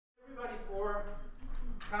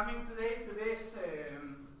coming today to this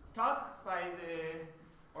talk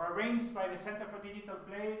arranged by the Center for Digital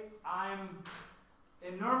Play. I'm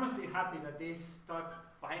enormously happy that this talk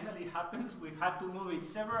finally happens. We've had to move it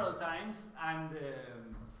several times, and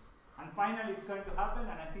finally it's going to happen,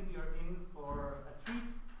 and I think you're in for a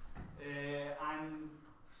treat. I'm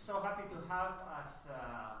so happy to have as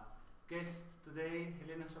guest today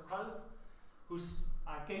Helena Sokol, who's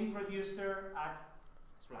a game producer at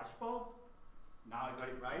Flashball. Now I got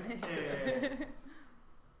it right.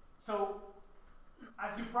 So,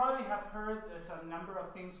 as you probably have heard, there's a number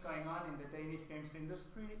of things going on in the Danish games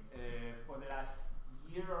industry for the last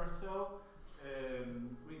year or so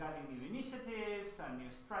regarding new initiatives and new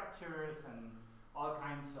structures and all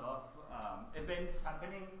kinds of events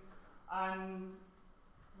happening. And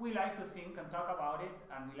we like to think and talk about it,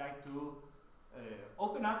 and we like to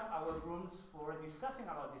open up our rooms for discussing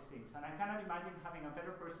about these things. And I cannot imagine having a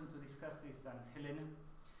better person to discuss this than Helena,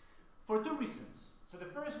 for two reasons. So the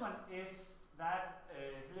first one is that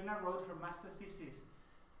Helena wrote her master's thesis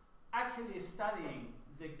actually studying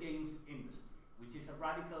the games industry, which is a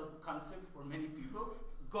radical concept for many people,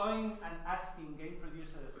 going and asking game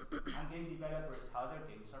producers and game developers how their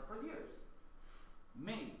games are produced,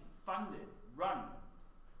 made, funded, run.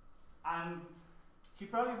 And she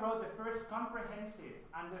probably wrote the first comprehensive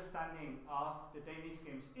understanding of the Danish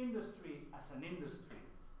games industry as an industry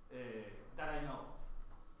that I know of.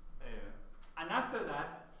 And after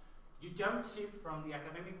that, you jumped ship from the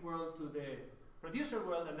academic world to the producer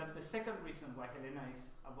world, and that's the second reason why Helena is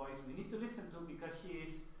a voice we need to listen to, because she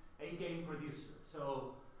is a game producer.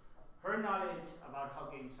 So her knowledge about how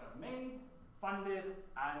games are made, funded,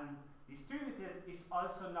 and distributed is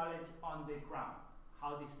also knowledge on the ground,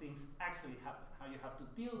 how these things actually happen, how you have to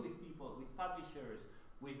deal with people, with publishers,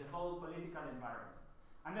 with the whole political environment.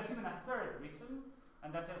 And there's even a third reason,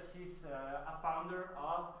 and that's that she's a founder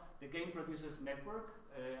of the Game Producers Network,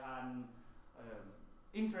 an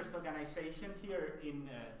interest organization here in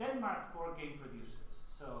Denmark for game producers.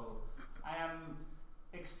 So I am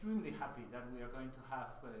extremely happy that we are going to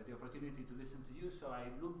have the opportunity to listen to you, so I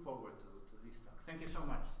look forward to this talk. Thank you so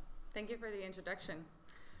much. Thank you for the introduction.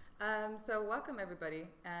 So welcome everybody,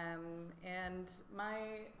 and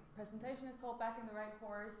my presentation is called Back in the Right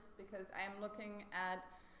Horse because I am looking at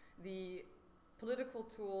the political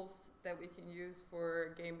tools that we can use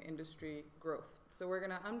for game industry growth. So we're going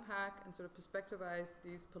to unpack and sort of perspectivize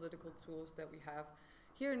these political tools that we have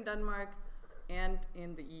here in Denmark and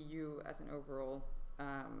in the EU as an overall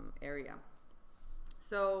area.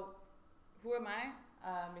 So who am I?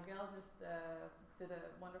 Miguel just did a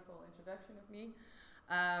wonderful introduction of me.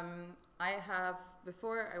 I have,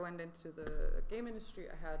 before I went into the game industry,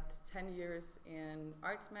 I had 10 years in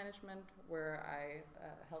arts management where I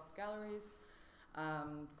helped galleries,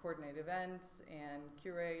 coordinate events and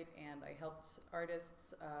curate, and I helped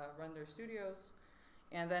artists run their studios.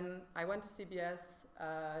 And then I went to CBS,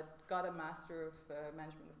 got a Master of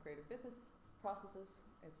Management of Creative Business Processes.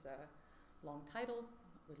 It's a long title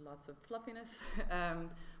with lots of fluffiness.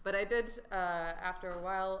 But I did, after a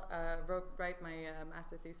while, write my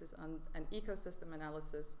master thesis on an ecosystem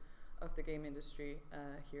analysis of the game industry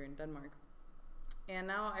here in Denmark. And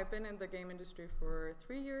now I've been in the game industry for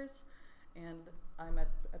 3 years, and I'm at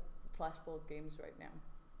Flashball Games right now.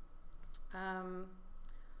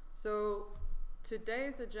 So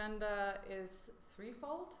today's agenda is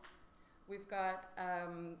threefold. We've got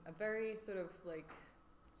a very sort of like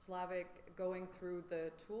Slavic going through the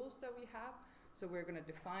tools that we have. So we're going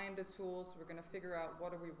to define the tools. We're going to figure out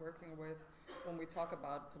what are we working with when we talk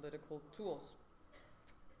about political tools.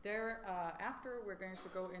 Thereafter, we're going to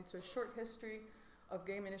go into a short history of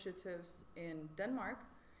game initiatives in Denmark.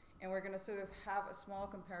 And we're going to sort of have a small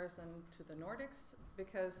comparison to the Nordics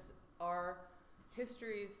because our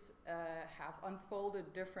histories have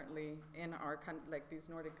unfolded differently in our these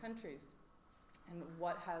Nordic countries. And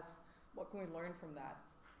what can we learn from that?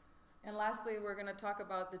 And lastly, we're going to talk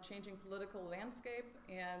about the changing political landscape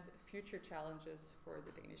and future challenges for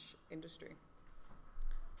the Danish industry.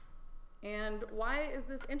 And why is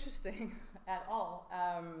this interesting at all?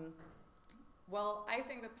 Well, I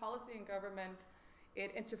think that policy and government,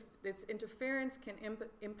 its interference can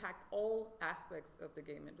impact all aspects of the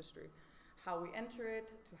game industry. How we enter it,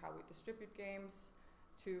 to how we distribute games,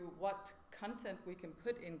 to what content we can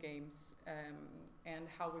put in games, and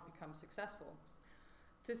how we become successful.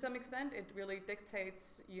 To some extent, it really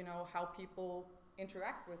dictates, how people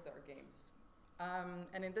interact with our games.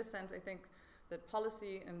 And in this sense, I think that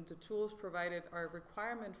policy and the tools provided are a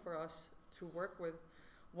requirement for us to work with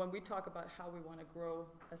when we talk about how we want to grow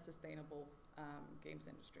a sustainable games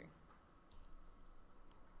industry.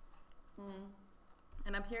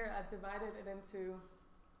 And up here I've divided it into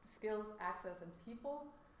skills, access, and people,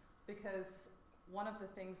 because one of the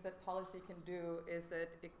things that policy can do is that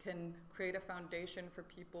it can create a foundation for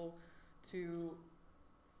people to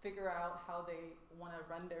figure out how they want to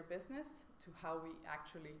run their business, to how we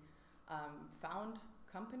actually found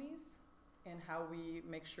companies, and how we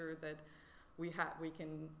make sure that we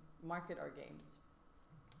can market our games.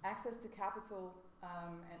 Access to capital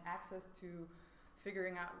and access to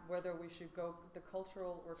figuring out whether we should go the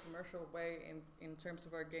cultural or commercial way in terms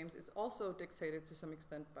of our games is also dictated to some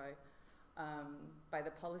extent by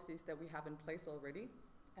the policies that we have in place already.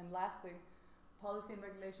 And lastly, policy and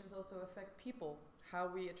regulations also affect people, how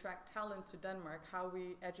we attract talent to Denmark, how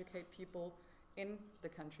we educate people in the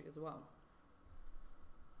country as well.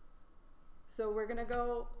 So we're going to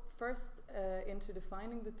go first into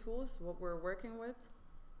defining the tools, what we're working with.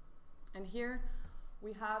 And here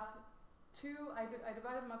we have I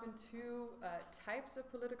divided them up in two types of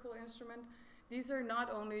political instrument. These are not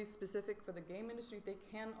only specific for the game industry, they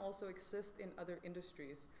can also exist in other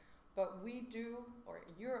industries. But we do, or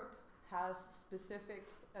Europe has specific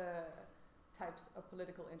types of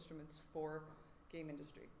political instruments for game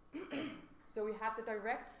industry. So we have the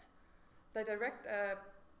direct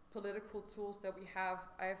political tools that we have.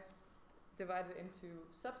 I've divided into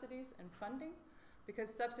subsidies and funding, because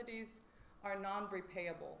subsidies are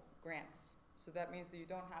non-repayable grants. So that means that you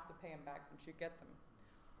don't have to pay them back once you get them.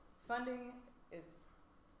 Funding is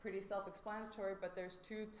pretty self-explanatory, but there's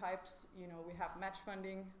two types. You know, we have match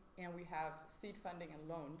funding and we have seed funding and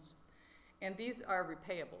loans. And these are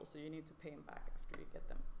repayable, so you need to pay them back after you get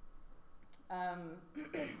them.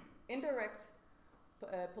 Indirect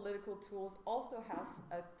political tools also has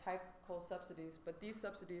a type called subsidies, but these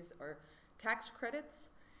subsidies are tax credits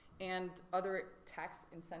and other tax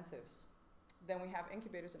incentives. Then we have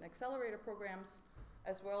incubators and accelerator programs,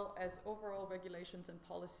 as well as overall regulations and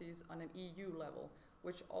policies on an EU level,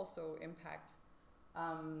 which also impact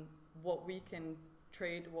what we can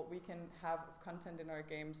trade, what we can have of content in our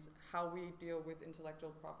games, how we deal with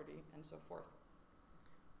intellectual property, and so forth.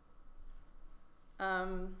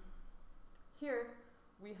 Here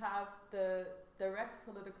we have the direct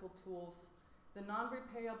political tools. The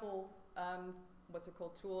non-repayable,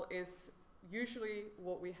 tool is usually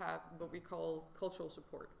what we call cultural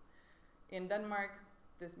support. In Denmark,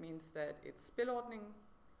 this means that it's spilordning,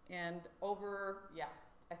 and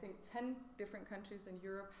I think 10 different countries in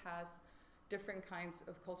Europe has different kinds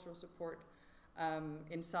of cultural support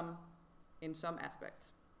in some aspect.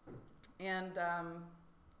 And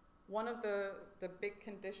one of the big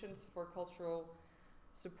conditions for cultural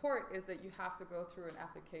support is that you have to go through an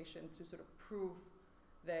application to sort of prove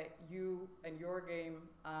that you and your game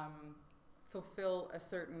fulfill a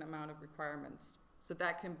certain amount of requirements. So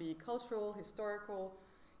that can be cultural, historical,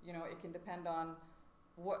 it can depend on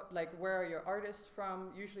where are your artists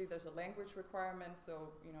from. Usually there's a language requirement,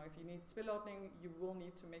 so if you need spilordning, you will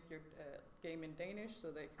need to make your game in Danish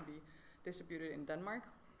so that it can be distributed in Denmark.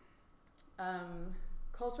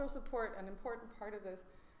 Cultural support, an important part of this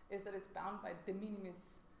is that it's bound by de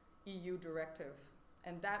minimis EU directive,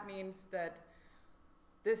 and that means that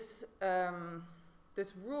this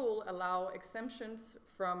rule allow exemptions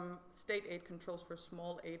from state aid controls for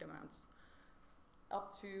small aid amounts,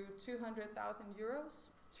 up to 200,000 euros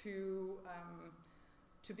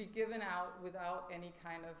to be given out without any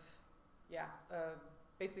kind of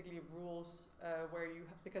basically rules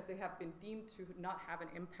because they have been deemed to not have an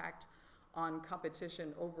impact on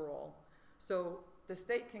competition overall. So the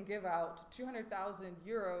state can give out 200,000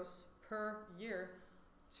 euros per year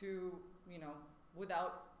to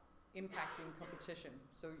without impacting competition.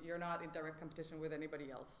 So you're not in direct competition with anybody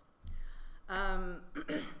else.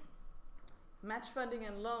 Match funding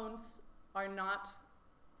and loans are not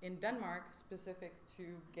in Denmark specific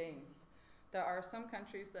to games. There are some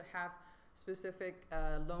countries that have specific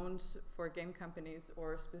loans for game companies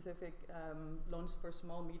or specific loans for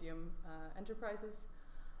small, medium enterprises.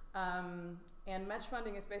 And match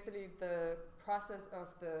funding is basically the process of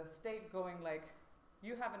the state going like,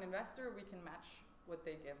 you have an investor, we can match what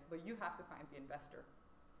they give, but you have to find the investor.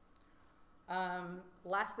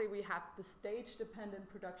 Lastly, we have the stage-dependent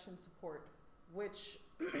production support, which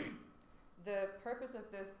the purpose of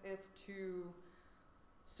this is to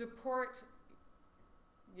support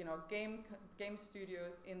game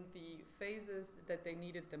studios in the phases that they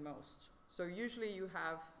need it the most. So usually you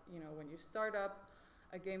have, when you start up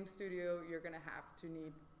a game studio, you're going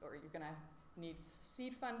to need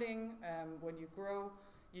seed funding. When you grow,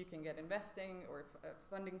 you can get investing or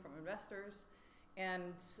funding from investors.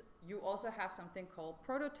 And you also have something called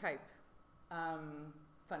prototype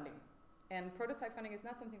funding. And prototype funding is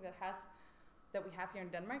not something that has that we have here in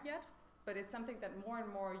Denmark yet, but it's something that more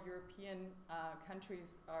and more European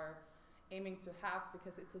countries are aiming to have,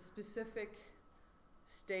 because it's a specific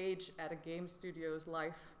stage at a game studio's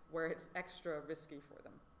life where it's extra risky for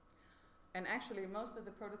them. And actually, most of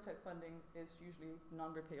the prototype funding is usually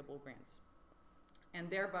non-repayable grants. And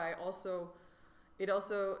thereby also, it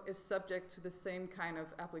also is subject to the same kind of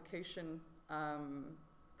application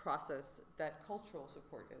process that cultural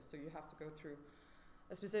support is. So you have to go through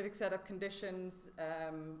a specific set of conditions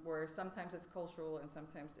where sometimes it's cultural and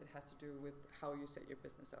sometimes it has to do with how you set your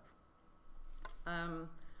business up.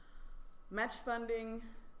 Match funding,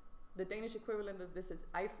 the Danish equivalent of this is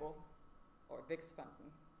EIFO, or Vækstfonden,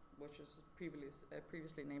 which is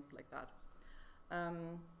previously named like that.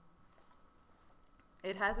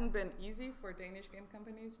 It hasn't been easy for Danish game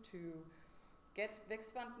companies to get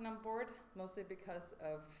Vækstfonden on board, mostly because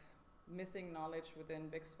of missing knowledge within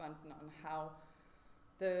Vækstfonden on how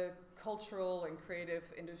the cultural and creative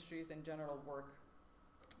industries in general work.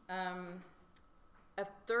 A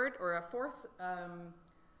third or a fourth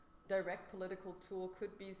direct political tool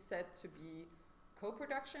could be said to be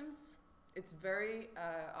co-productions. It's very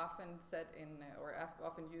often said in, or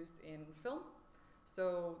often used in film.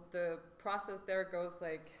 So the process there goes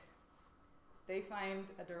like, they find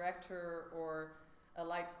a director or a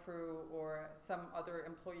light crew or some other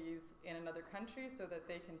employees in another country so that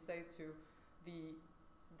they can say to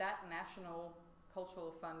that national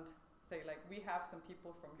cultural fund, say like, we have some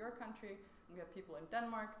people from your country, we have people in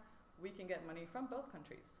Denmark, we can get money from both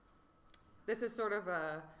countries. This is sort of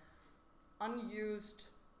a unused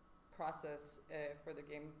process for the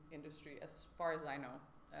game industry as far as I know.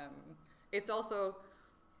 It's also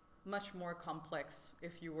much more complex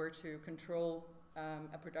if you were to control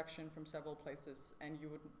a production from several places, and you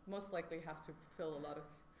would most likely have to fulfill a lot of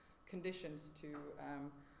conditions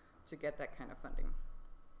to get that kind of funding.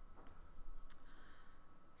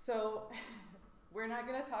 So we're not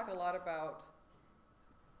going to talk a lot about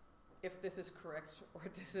if this is correct or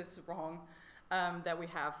this is wrong, that we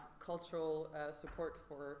have cultural support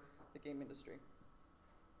for the game industry.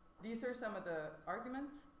 These are some of the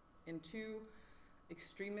arguments in two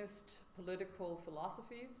extremist political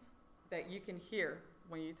philosophies that you can hear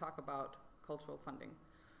when you talk about cultural funding.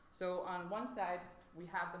 So on one side, we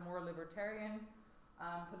have the more libertarian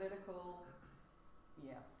political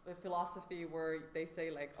philosophy where they say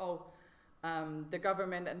like, oh, the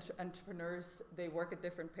government and entrepreneurs, they work at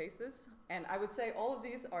different paces. And I would say all of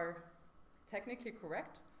these are technically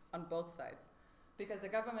correct on both sides, because the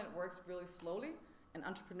government works really slowly and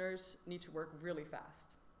entrepreneurs need to work really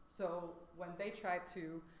fast. So when they try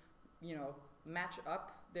to, match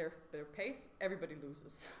up their pace, everybody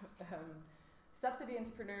loses. Subsidy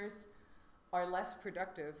entrepreneurs are less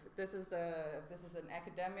productive. This is an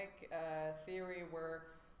academic theory where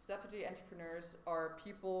subsidy entrepreneurs are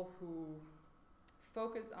people who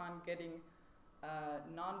focus on getting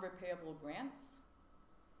non-repayable grants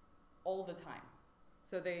all the time.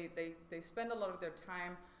 So they spend a lot of their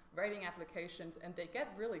time writing applications and they get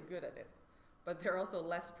really good at it, but they're also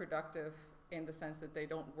less productive in the sense that they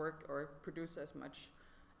don't work or produce as much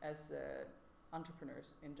as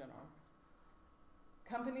entrepreneurs in general.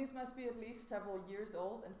 Companies must be at least several years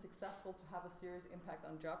old and successful to have a serious impact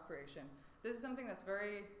on job creation. This is something that's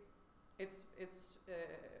it's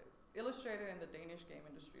illustrated in the Danish game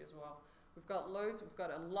industry as well. We've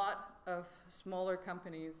got a lot of smaller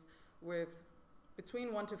companies with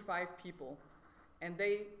between 1 to 5 people, and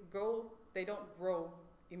they don't grow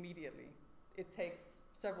immediately. It takes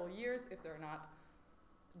several years if they're not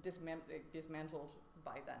dismantled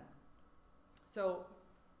by then. So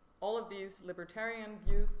all of these libertarian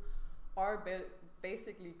views are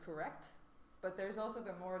basically correct, but there's also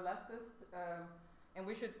the more leftist, and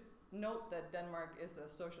we should note that Denmark is a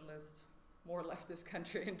socialist, more leftist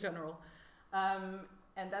country in general.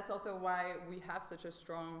 And that's also why we have such a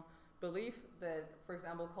strong belief that, for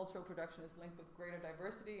example, cultural production is linked with greater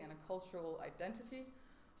diversity and a cultural identity.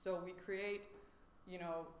 So we create,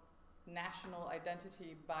 national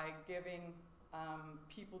identity by giving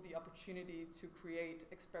people the opportunity to create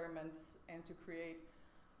experiments and to create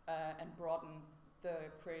and broaden the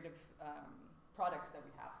creative products that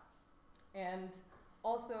we have. And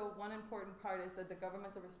also, one important part is that the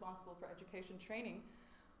governments are responsible for education training,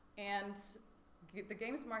 and the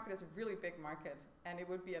games market is a really big market, and it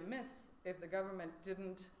would be amiss if the government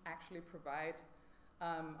didn't actually provide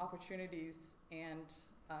opportunities and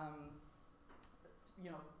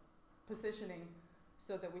positioning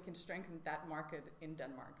so that we can strengthen that market in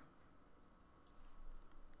Denmark.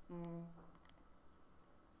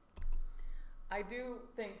 I do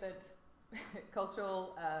think that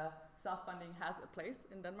cultural soft funding has a place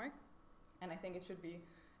in Denmark. and I think it should be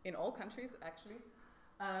in all countries actually,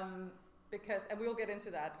 because, and we'll get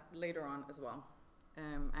into that later on as well.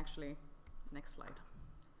 Actually, next slide.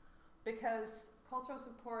 Because cultural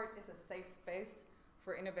support is a safe space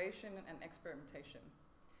for innovation and experimentation.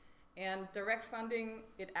 And direct funding,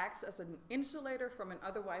 it acts as an insulator from an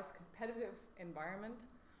otherwise competitive environment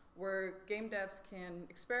where game devs can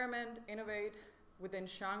experiment, innovate within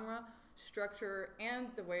genre, structure, and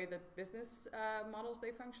the way that business models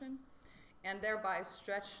they function, and thereby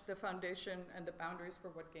stretch the foundation and the boundaries for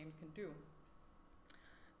what games can do.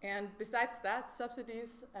 And besides that,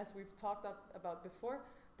 subsidies, as we've talked about before,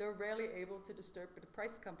 they're rarely able to disturb the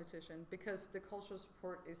price competition because the cultural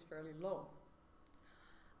support is fairly low.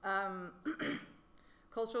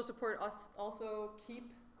 Cultural support also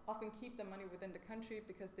often keep the money within the country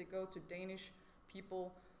because they go to Danish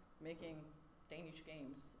people making Danish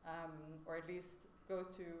games, or at least go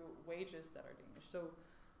to wages that are Danish. So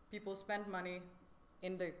people spend money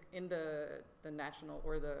in the national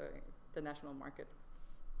or the national market.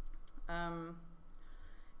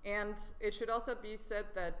 And it should also be said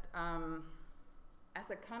that as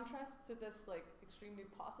a contrast to this like extremely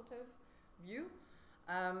positive view,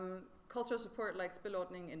 cultural support like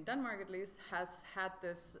Spilordning in Denmark at least has had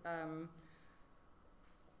this,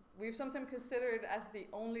 we've sometimes considered as the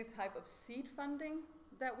only type of seed funding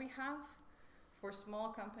that we have for small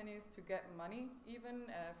companies to get money even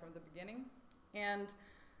from the beginning. And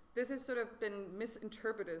this has sort of been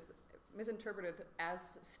misinterpreted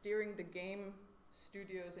as steering the game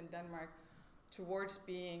studios in Denmark towards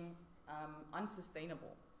being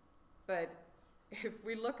unsustainable. But if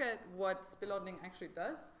we look at what Spilordning actually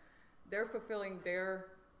does, they're fulfilling their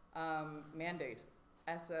mandate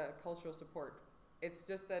as a cultural support. It's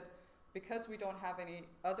just that because we don't have any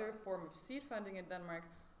other form of seed funding in Denmark,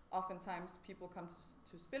 oftentimes people come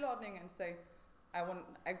to Spilordning and say,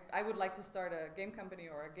 I would like to start a game company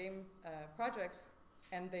or a game project,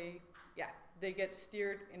 and they get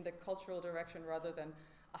steered in the cultural direction rather than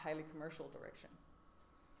a highly commercial direction.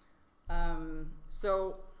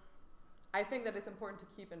 So I think that it's important to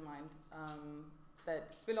keep in mind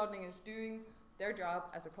that Spilordning is doing their job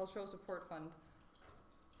as a cultural support fund,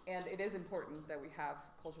 and it is important that we have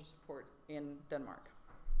cultural support in Denmark.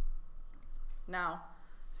 Now,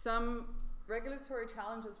 some regulatory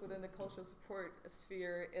challenges within the cultural support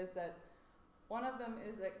sphere is that one of them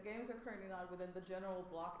is that games are currently not within the general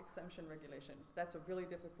block exemption regulation. That's a really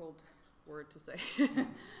difficult word to say.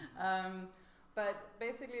 But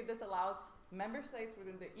basically this allows member states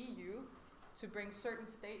within the EU to bring certain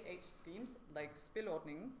state aid schemes, like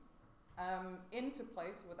Spilordning, into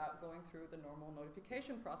place without going through the normal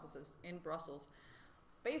notification processes in Brussels.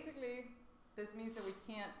 Basically, this means that we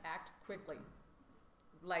can't act quickly.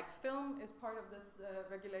 Like film is part of this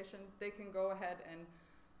regulation, they can go ahead and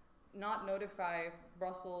not notify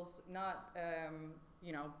Brussels, not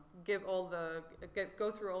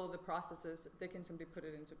go through all of the processes. They can simply put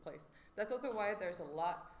it into place. That's also why there's a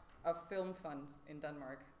lot of film funds in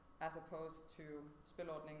Denmark, as opposed to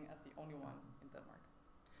Spilordning as the only one in Denmark,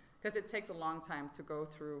 because it takes a long time to go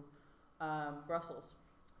through Brussels.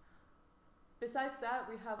 Besides that,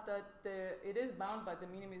 we have that it is bound by the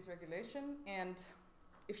minimis regulation, and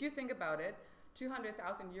if you think about it,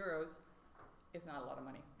 200,000 euros is not a lot of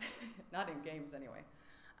money, not in games anyway.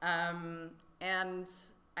 And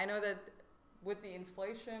I know that with the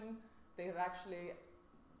inflation, they have actually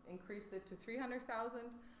increased it to 300,000,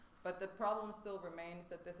 but the problem still remains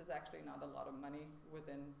that this is actually not a lot of money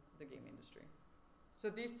within the game industry. So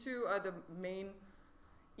these two are the main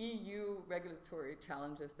EU regulatory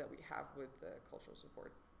challenges that we have with cultural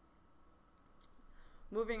support.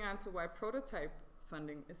 Moving on to why prototype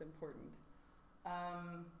funding is important.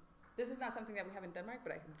 This is not something that we have in Denmark,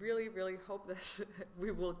 but I really, really hope that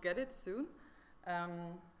we will get it soon.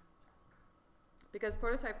 Because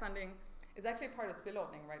prototype funding is actually part of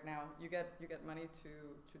Spilordning right now. You get money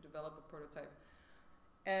to develop a prototype.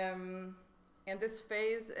 And this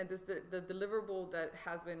phase and the deliverable that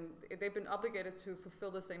they've been obligated to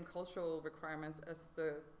fulfill the same cultural requirements as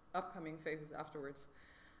the upcoming phases afterwards.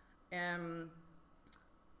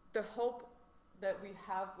 The hope that we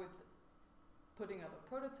have with putting up a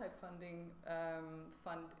prototype funding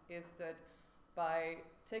fund is that by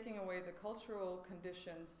taking away the cultural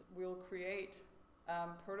conditions, we'll create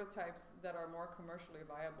prototypes that are more commercially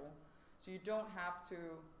viable. So you don't have to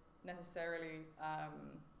necessarily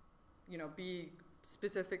be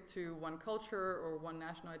specific to one culture or one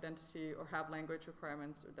national identity or have language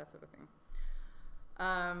requirements or that sort of thing.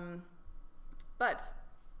 But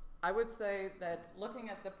I would say that looking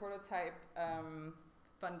at the prototype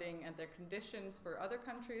funding and their conditions for other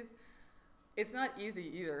countries, it's not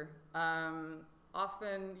easy either.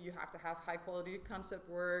 Often you have to have high quality concept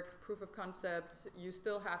work, proof of concept. You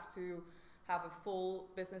still have to have a full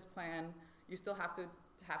business plan. You still have to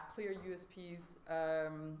have clear USPs,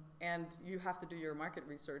 and you have to do your market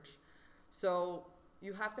research. So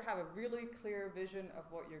you have to have a really clear vision of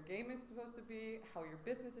what your game is supposed to be, how your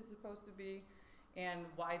business is supposed to be, and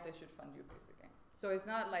why they should fund you, basically. So it's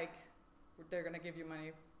not like they're going to give you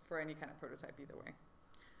money for any kind of prototype either way.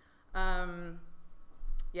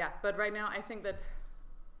 Yeah, but right now I think that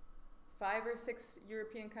 5 or 6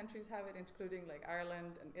 European countries have it, including like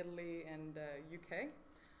Ireland and Italy and UK.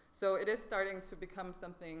 So it is starting to become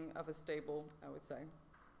something of a stable, I would say.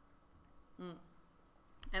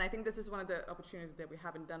 And I think this is one of the opportunities that we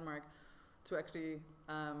have in Denmark to actually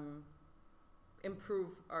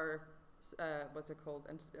improve our, what's it called,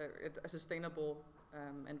 a sustainable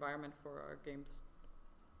environment for our games.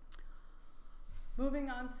 Moving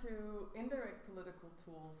on to indirect political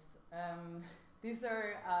tools. These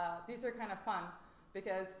are kind of fun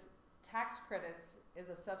because tax credits is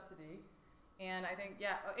a subsidy, and I think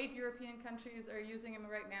 8 European countries are using them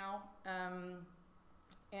right now.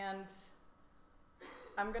 And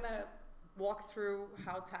I'm gonna walk through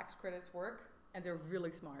how tax credits work, and they're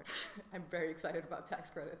really smart. I'm very excited about tax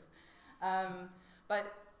credits.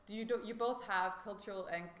 But you both have cultural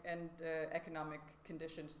and economic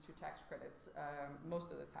conditions to tax credits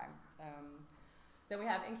most of the time. Then we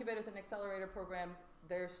have incubators and accelerator programs.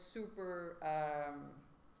 They're super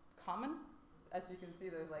common. As you can see,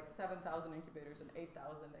 there's like 7,000 incubators and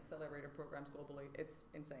 8,000 accelerator programs globally. It's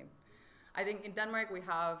insane. I think in Denmark we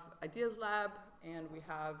have Ideas Lab and we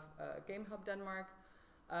have Game Hub Denmark,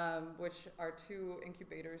 which are 2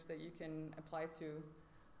 incubators that you can apply to.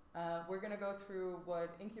 We're going to go through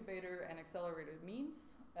what incubator and accelerator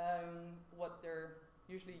means, what they're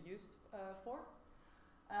usually used for.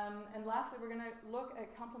 And lastly, we're going to look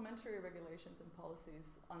at complementary regulations and policies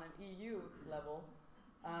on an EU level.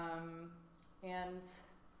 And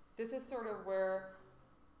this is sort of where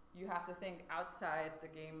you have to think outside the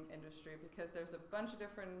game industry, because there's a bunch of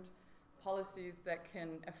different policies that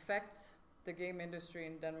can affect the game industry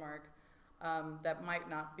in Denmark that might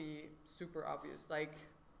not be super obvious, like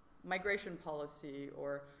migration policy,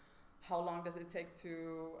 or how long does it take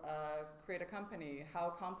to create a company, how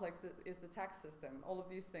complex is the tax system. All of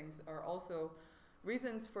these things are also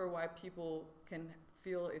reasons for why people can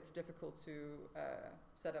feel it's difficult to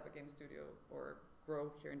set up a game studio or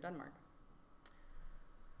grow here in Denmark.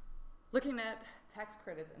 Looking at tax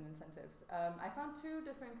credits and incentives, I found 2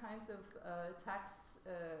 different kinds of tax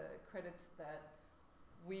credits that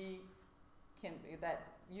that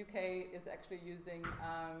UK is actually using.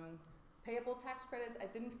 Payable tax credits, I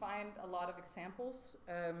didn't find a lot of examples,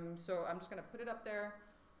 so I'm just going to put it up there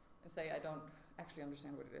and say I don't actually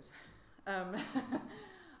understand what it is.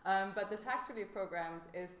 But the tax relief programs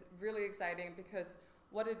is really exciting because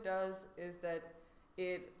what it does is that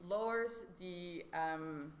it lowers the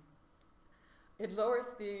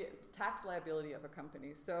tax liability of a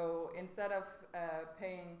company. So instead of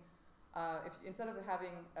paying, instead of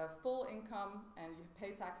having a full income and you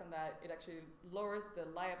pay tax on that, it actually lowers the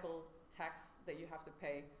liable tax that you have to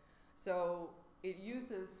pay. So it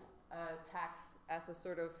uses tax as a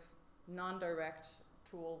sort of non-direct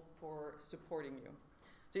tool for supporting you.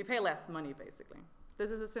 So you pay less money, basically.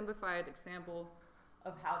 This is a simplified example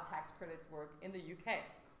of how tax credits work in the UK.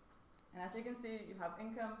 And as you can see, you have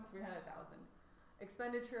income 300,000,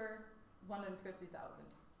 expenditure 150,000.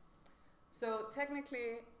 So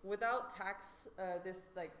technically, without tax, this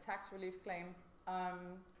like tax relief claim,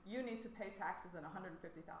 you need to pay taxes on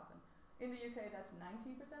 150,000. In the UK, that's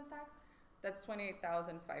 19% tax. That's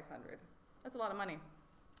 28,500. That's a lot of money.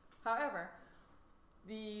 However,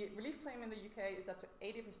 the relief claim in the UK is up to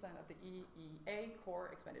 80% of the EEA core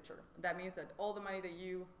expenditure. That means that all the money that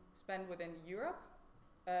you spend within Europe,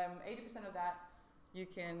 80% of that you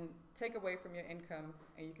can take away from your income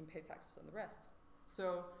and you can pay taxes on the rest.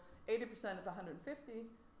 So 80% of 150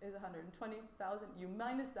 is 120,000. You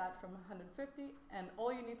minus that from 150 and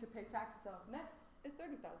all you need to pay taxes on next is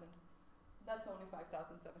 30,000. That's only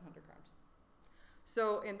 5,700 crowns.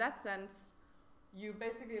 So in that sense, you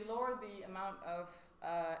basically lower the amount of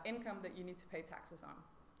income that you need to pay taxes on.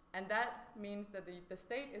 And that means that the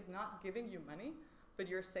state is not giving you money, but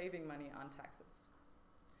you're saving money on taxes.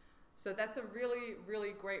 So that's a really,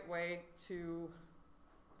 really great way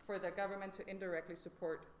for the government to indirectly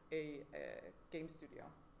support a game studio.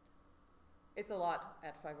 It's a lot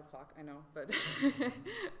at 5 o'clock, I know, but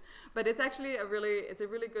but it's actually a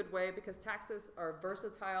really good way because taxes are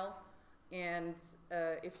versatile, and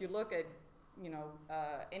if you look at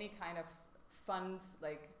any kind of funds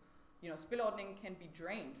like spilordning can be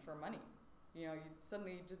drained for money.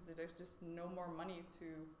 There's just no more money to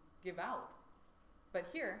give out. But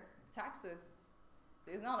here, taxes,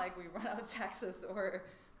 it's not like we run out of taxes or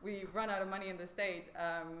we run out of money in the state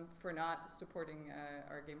for not supporting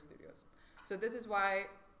our game studios. So this is why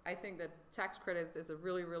I think that tax credits is a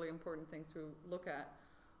really, really important thing to look at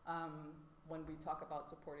when we talk about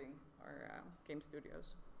supporting our game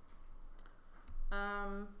studios.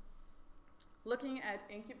 Looking at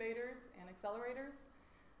incubators and accelerators.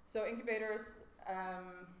 So incubators,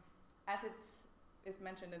 as it is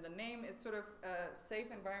mentioned in the name, it's sort of a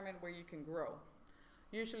safe environment where you can grow.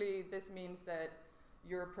 Usually this means that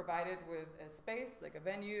you're provided with a space, like a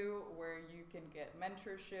venue, where you can get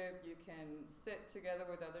mentorship, you can sit together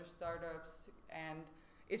with other startups, and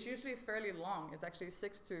it's usually fairly long. It's actually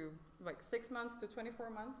 6 months to 24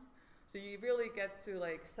 months. So you really get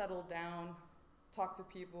to settle down, talk to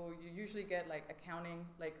people. You usually get accounting,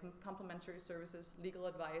 complementary services, legal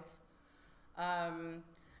advice.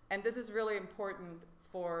 And this is really important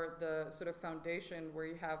for the sort of foundation where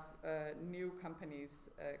you have new companies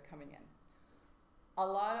coming in. A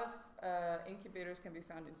lot of incubators can be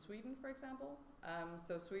found in Sweden, for example.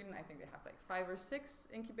 So Sweden, I think they have 5 or 6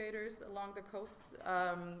 incubators along the coast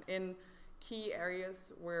in key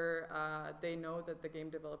areas where they know that the game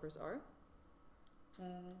developers are.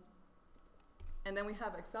 And then we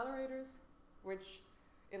have accelerators, which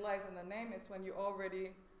it lies in the name. It's when you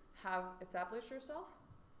already have established yourself,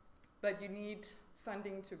 but you need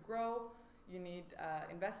funding to grow. You need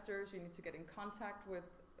investors. You need to get in contact with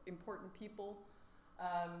important people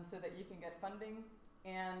so that you can get funding.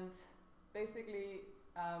 And basically,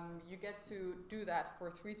 you get to do that for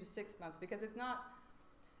 3 to 6 months, because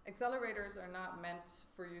accelerators are not meant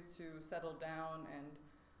for you to settle down and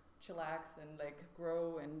chillax and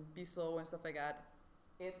grow and be slow and stuff like that.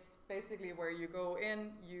 It's basically where you go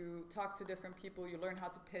in, you talk to different people, you learn how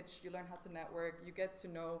to pitch, you learn how to network, you get to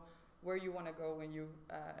know where you want to go when you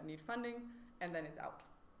need funding, and then it's out.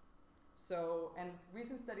 So, and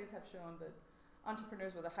recent studies have shown that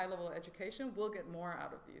entrepreneurs with a high level of education will get more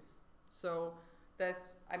out of these. So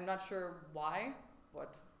I'm not sure why,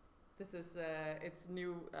 but this is it's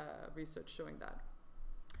new research showing that.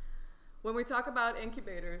 When we talk about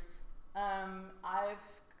incubators, I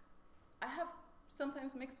have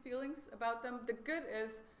sometimes mixed feelings about them. The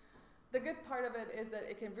good part of it is that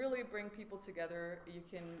it can really bring people together. You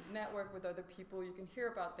can network with other people. You can hear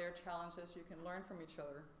about their challenges. You can learn from each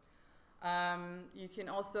other. You can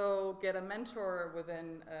also get a mentor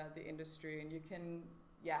within the industry, and you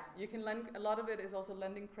can lend. A lot of it is also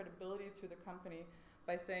lending credibility to the company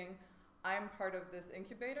by saying, I'm part of this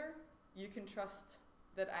incubator. You can trust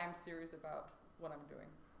that I'm serious about what I'm doing.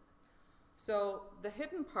 So the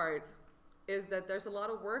hidden part is that there's a lot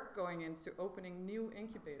of work going into opening new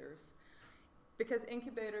incubators, because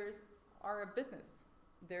incubators are a business.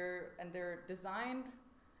 They're designed,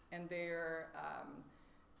 and they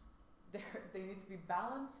need to be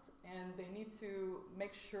balanced, and they need to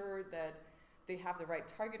make sure that they have the right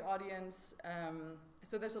target audience.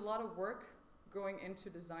 So there's a lot of work going into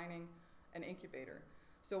designing an incubator.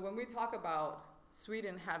 So when we talk about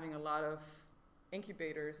Sweden having a lot of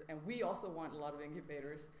incubators, and we also want a lot of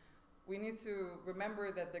incubators, we need to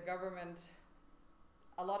remember that the government,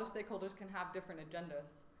 a lot of stakeholders can have different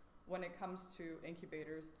agendas when it comes to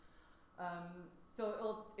incubators.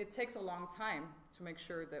 So it takes a long time to make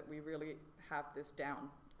sure that we really have this down,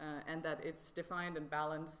 and that it's defined and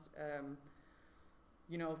balanced,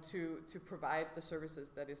 to provide the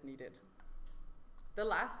services that is needed. The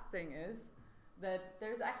last thing is that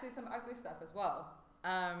there's actually some ugly stuff as well.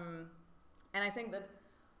 And I think that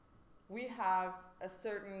we have a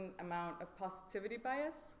certain amount of positivity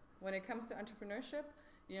bias when it comes to entrepreneurship.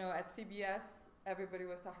 At CBS, everybody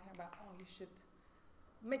was talking about, oh, you should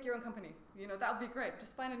make your own company. That would be great.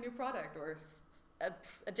 Just find a new product or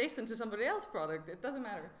adjacent to somebody else's product. It doesn't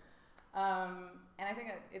matter. And I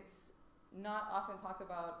think it's not often talked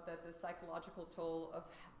about that the psychological toll of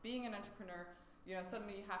being an entrepreneur,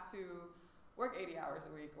 suddenly you have to work 80 hours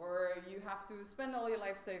a week, or you have to spend all your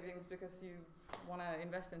life savings because you want to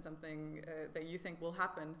invest in something that you think will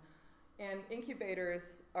happen. And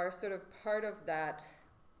incubators are sort of part of that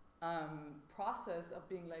process of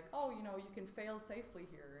being like, oh, you can fail safely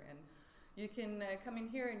here, and you can come in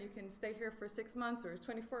here and you can stay here for 6 months or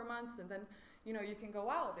 24 months, and then you can go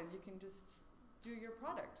out and you can just do your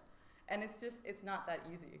product. And it's not that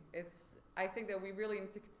easy. I think that we really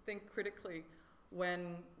need to think critically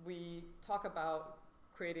when we talk about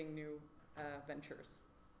creating new ventures.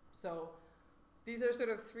 So these are sort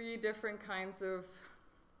of 3 different kinds of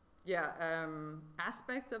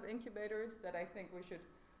aspects of incubators that I think we should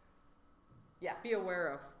be aware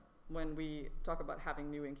of when we talk about having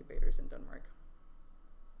new incubators in Denmark.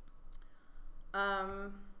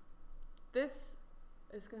 This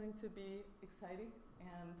is going to be exciting,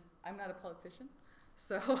 and I'm not a politician,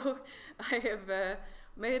 so I have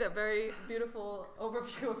made a very beautiful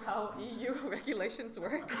overview of how EU regulations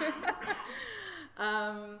work.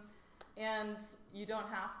 And you don't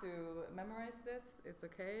have to memorize this, it's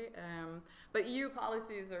okay. But EU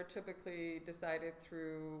policies are typically decided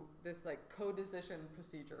through this like co-decision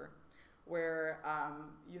procedure, where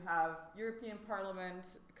you have European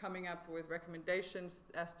Parliament coming up with recommendations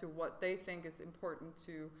as to what they think is important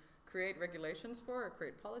to create regulations for or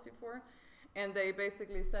create policy for. And they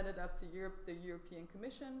basically send it up to the European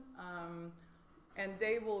Commission, and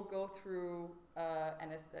they will go through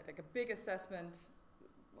like a big assessment,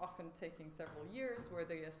 often taking several years, where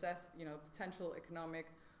they assess, potential economic,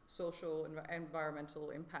 social, environmental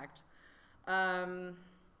impact. And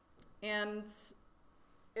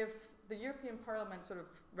if the European Parliament sort of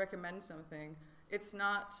recommends something, it's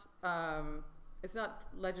not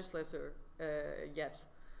legislation yet.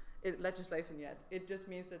 It just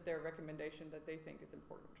means that their recommendation that they think is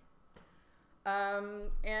important.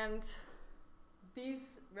 And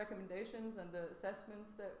these recommendations and the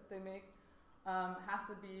assessments that they make has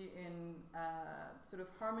to be in sort of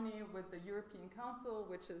harmony with the European Council,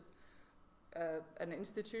 which is an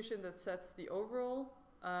institution that sets the overall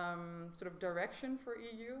sort of direction for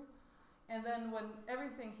EU. And then when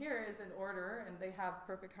everything here is in order and they have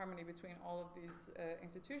perfect harmony between all of these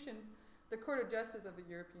institutions, the Court of Justice of the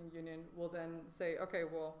European Union will then say, okay,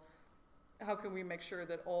 well, how can we make sure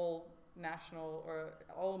that all national or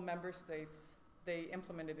all member states, they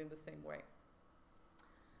implement it in the same way?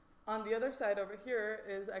 On the other side over here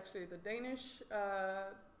is actually the Danish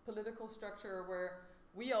political structure, where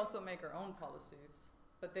we also make our own policies,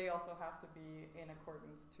 but they also have to be in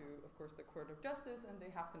accordance to, of course, the Court of Justice, and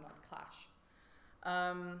they have to not clash.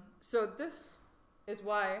 So this is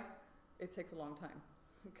why it takes a long time,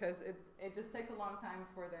 because it just takes a long time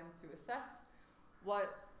for them to assess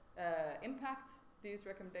what impact these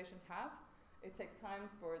recommendations have. It takes time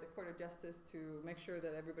for the Court of Justice to make sure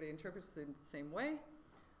that everybody interprets it in the same way.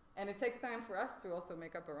 And it takes time for us to also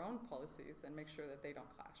make up our own policies and make sure that they don't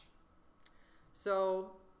clash.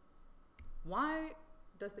 So why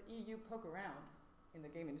does the EU poke around in the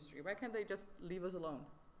game industry? Why can't they just leave us alone?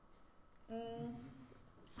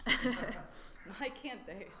 Why can't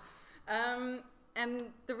they?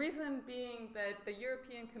 And the reason being that the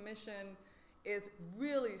European Commission is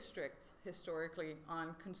really strict historically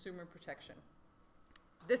on consumer protection.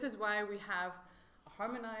 This is why we have a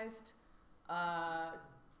harmonized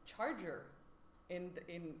charger in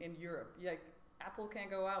Europe. Like, Apple can't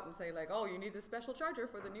go out and say like, oh, you need this special charger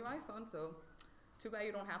for the new iPhone, so too bad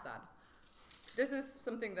you don't have that. This is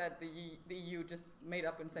something that the EU just made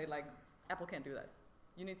up and say like, Apple can't do that.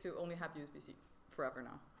 You need to only have USB-C forever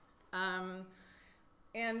now.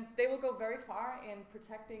 And they will go very far in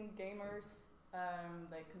protecting gamers,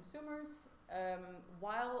 like consumers,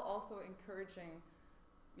 while also encouraging,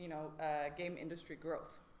 game industry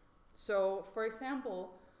growth. So, for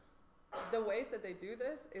example, the ways that they do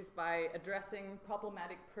this is by addressing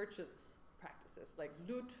problematic purchase practices like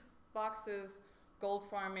loot boxes, gold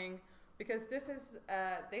farming, because this is,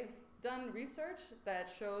 they've done research that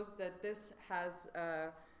shows that this has a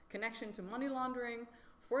connection to money laundering,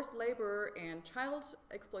 forced labor, and child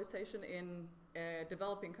exploitation in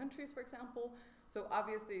developing countries, for example. So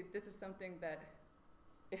obviously this is something that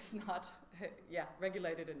is not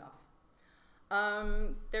regulated enough.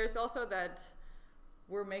 There's also that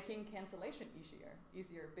we're making cancellation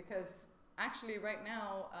easier because actually right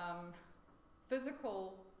now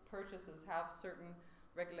physical purchases have certain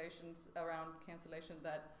regulations around cancellation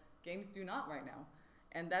that games do not right now,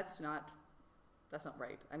 and that's not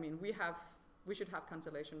right. I mean, we should have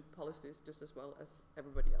cancellation policies just as well as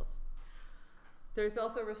everybody else. There's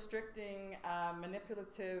also restricting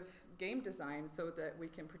manipulative game design so that we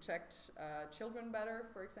can protect children better,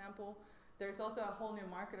 for example. There's also a whole new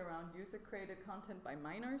market around user-created content by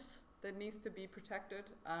minors that needs to be protected.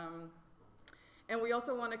 And we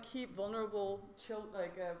also want to keep vulnerable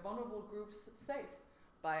groups safe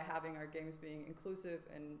by having our games being inclusive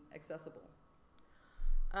and accessible.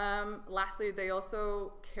 Lastly, they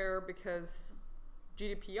also care because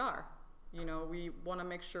GDPR. We want to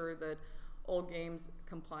make sure that all games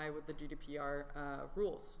comply with the GDPR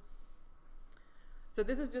rules. So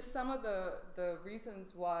this is just some of the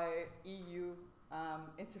reasons why EU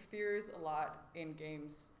interferes a lot in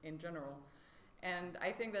games in general. And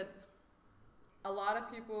I think that a lot of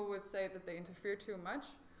people would say that they interfere too much,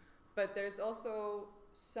 but there's also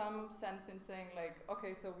some sense in saying like,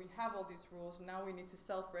 okay, so we have all these rules, now we need to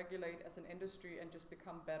self-regulate as an industry and just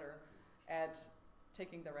become better at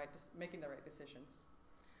making the right decisions.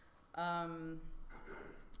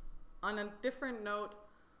 On a different note,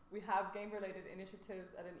 we have game-related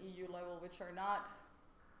initiatives at an EU level which are not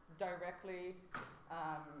directly,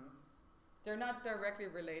 they're not directly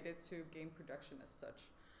related to game production as such.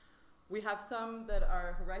 We have some that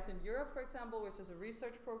are Horizon Europe, for example, which is a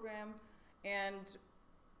research program, and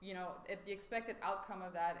the expected outcome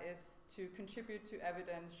of that is to contribute to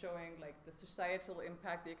evidence showing like the societal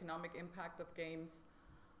impact, the economic impact of games,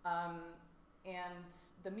 and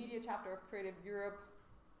the media chapter of Creative Europe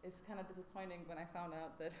is kind of disappointing when I found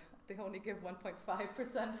out that they only give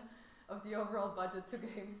 1.5% of the overall budget to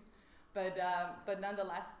games. But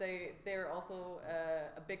nonetheless, they're also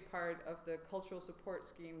a big part of the cultural support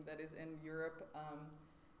scheme that is in Europe.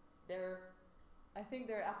 I think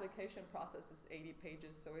their application process is 80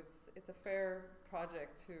 pages, so it's a fair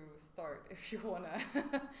project to start if you want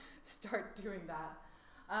to start doing that.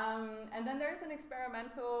 And then there's an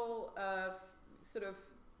experimental sort of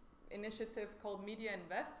initiative called Media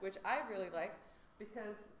Invest, which I really like,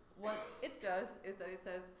 because what it does is that it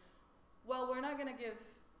says, well, we're not going to give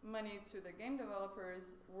money to the game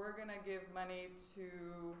developers, we're going to give money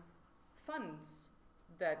to funds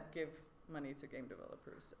that give money to game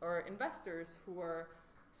developers, or investors who are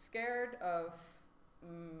scared of,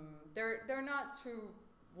 they're not too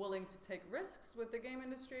willing to take risks with the game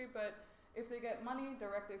industry, but if they get money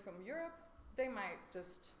directly from Europe, they might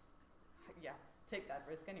just, take that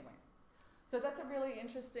risk anyway. So that's a really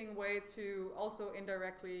interesting way to also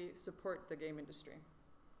indirectly support the game industry.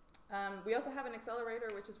 We also have an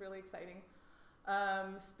accelerator, which is really exciting.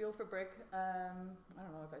 Spiel for Brick. I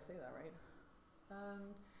don't know if I say that right.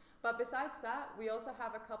 But besides that, we also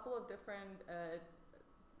have a couple of different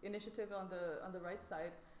initiatives on the right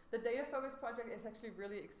side. The Data Focus project is actually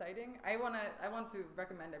really exciting. I want to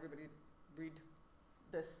recommend everybody read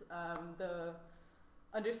this. The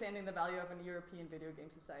Understanding the Value of a European Video Game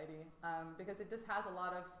Society, because it just has a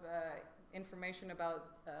lot of information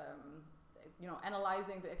about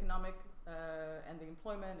analyzing the economic and the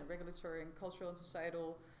employment and regulatory and cultural and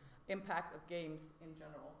societal impact of games in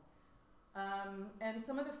general. And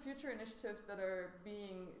some of the future initiatives that are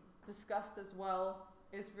being discussed as well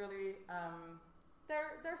is really,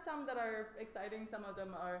 there are some that are exciting, some of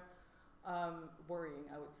them are worrying,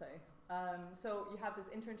 I would say. So you have this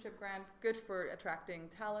internship grant, good for attracting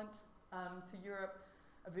talent to Europe,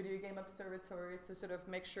 a video game observatory to sort of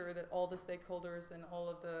make sure that all the stakeholders and all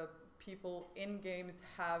of the people in games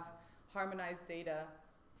have harmonized data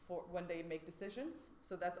for when they make decisions.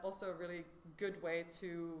 So that's also a really good way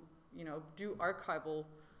to, do archival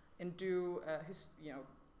and do,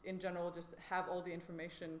 in general, just have all the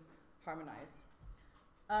information harmonized.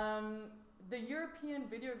 The European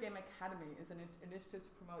Video Game Academy is an initiative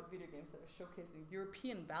to promote video games that are showcasing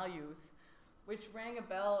European values, which rang a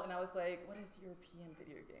bell, and I was like, what is European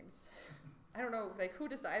video games? I don't know, like, who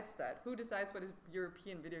decides that? Who decides what is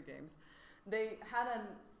European video games? They had an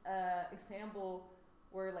example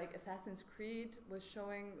where, like, Assassin's Creed was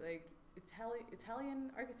showing, like,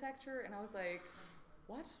 Italian architecture, and I was like,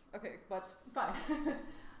 what? Okay, but fine.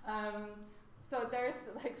 So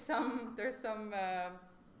there's some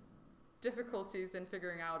difficulties in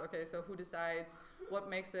figuring out, okay, so who decides what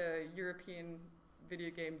makes a European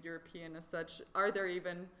video game European as such? Are there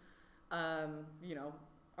even,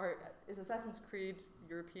 is Assassin's Creed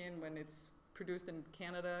European when it's produced in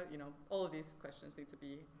Canada? All of these questions need to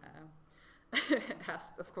be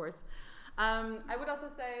asked, of course. I would also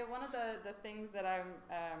say one of the things that I'm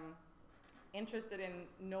interested in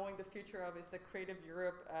knowing the future of is the Creative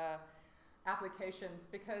Europe applications,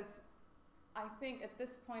 because I think at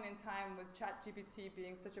this point in time, with ChatGPT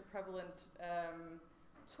being such a prevalent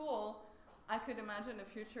tool, I could imagine a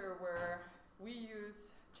future where we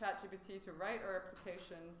use ChatGPT to write our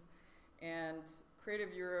applications and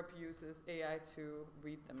Creative Europe uses AI to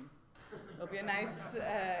read them. It'll be a nice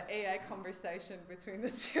AI conversation between the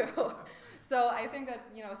two. So I think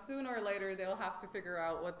that sooner or later they'll have to figure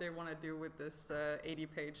out what they want to do with this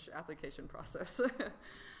 80-page application process.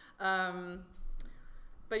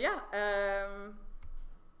 But yeah,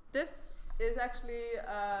 this is actually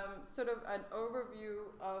sort of an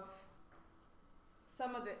overview of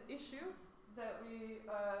some of the issues that we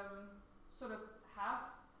sort of have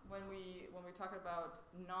when we talk about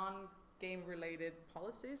non-game related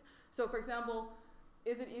policies. So for example,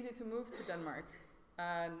 is it easy to move to Denmark?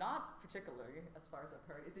 Not particularly, as far as I've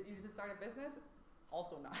heard. Is it easy to start a business?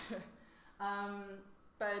 Also not.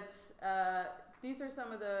 But these are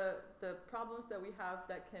some of the problems that we have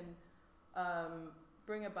that can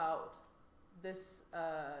bring about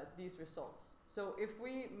these results. So if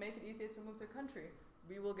we make it easier to move to a country,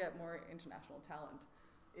 we will get more international talent.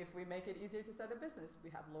 If we make it easier to start a business, we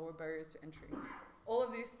have lower barriers to entry. All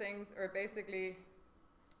of these things are basically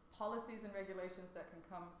policies and regulations that can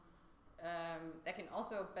come, that can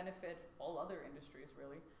also benefit all other industries,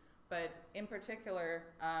 really. But in particular,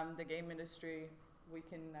 the game industry, we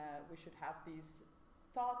should have these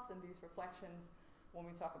thoughts and these reflections when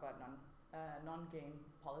we talk about non-game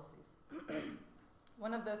policies.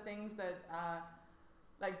 One of the things that,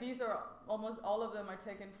 like these are, almost all of them are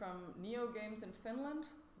taken from Neo Games in Finland.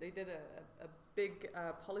 They did a big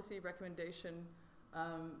policy recommendation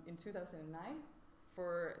in 2009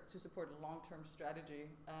 to support a long-term strategy.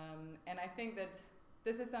 And I think that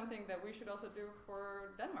this is something that we should also do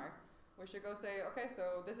for Denmark. We should go say, okay,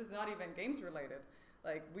 so this is not even games related.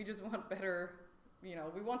 Like, we just want better,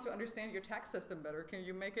 we want to understand your tax system better. Can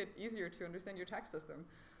you make it easier to understand your tax system?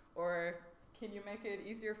 Or can you make it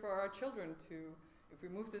easier for our children to, if we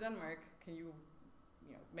move to Denmark, can you,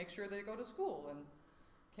 make sure they go to school? And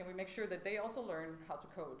can we make sure that they also learn how to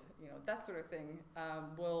code? That sort of thing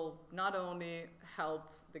will not only help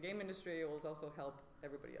the game industry, it will also help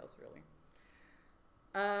everybody else, really.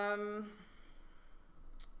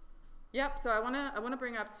 Yep, so I wanna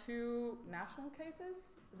bring up two national cases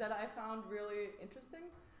that I found really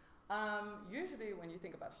interesting. Usually when you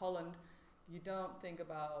think about Holland, you don't think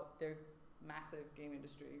about their massive game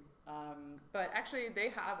industry. But actually they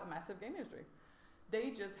have a massive game industry. They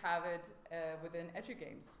just have it within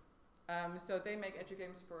edu-games. So they make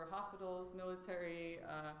edu-games for hospitals, military,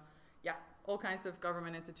 all kinds of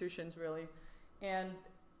government institutions, really. And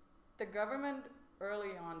the government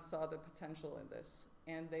early on saw the potential in this,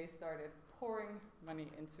 and they started pouring money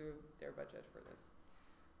into their budget for this.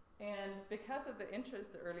 And because of the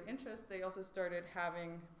early interest, they also started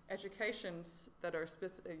having educations that are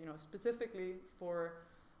specifically for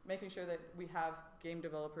making sure that we have game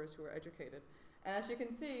developers who are educated. And as you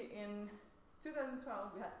can see, in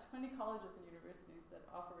 2012, we had 20 colleges and universities that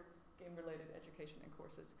offered game-related education and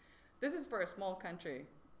courses. This is for a small country,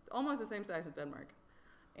 almost the same size as Denmark.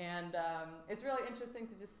 And it's really interesting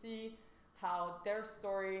to just see how their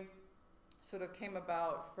story sort of came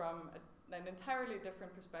about from an entirely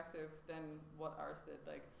different perspective than what ours did.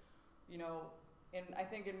 Like, I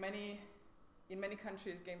think in many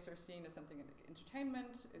countries, games are seen as something like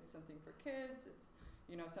entertainment. It's something for kids. It's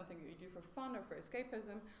something that you do for fun or for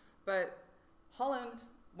escapism. But Holland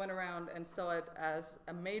went around and saw it as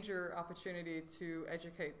a major opportunity to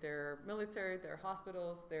educate their military, their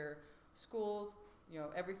hospitals, their schools,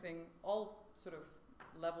 everything, all sort of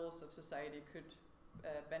levels of society could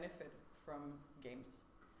benefit from games.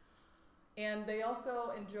 And they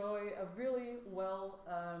also enjoy a really well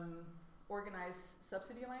organized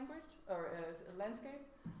subsidy landscape.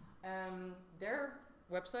 Their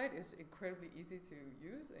website is incredibly easy to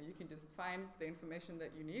use, and you can just find the information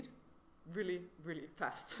that you need really, really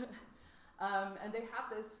fast. And they have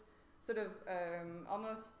this sort of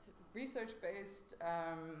almost research-based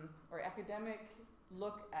or academic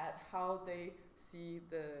look at how they see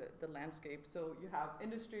the landscape. So you have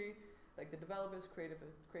industry, like the developers,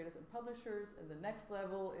 creators and publishers, and the next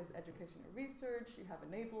level is education and research. You have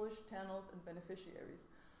enablers, channels, and beneficiaries.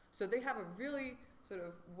 So they have a really sort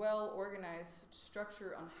of well-organized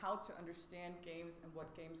structure on how to understand games and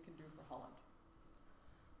what games can do for Holland.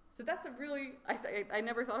 So that's a really, I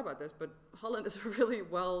never thought about this, but Holland is a really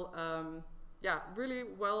well,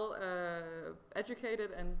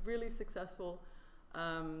 educated and really successful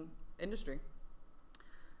industry.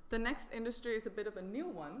 The next industry is a bit of a new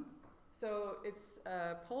one. So it's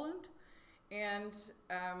Poland, and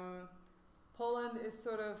Poland is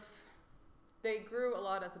sort of, they grew a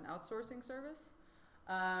lot as an outsourcing service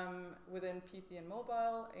within PC and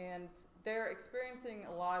mobile, and they're experiencing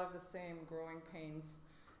a lot of the same growing pains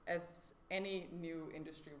as any new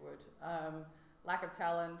industry would. Lack of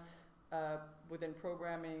talent within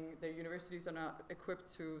programming. Their universities are not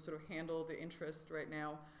equipped to sort of handle the interest right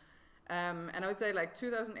now. And I would say like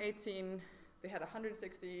 2018, they had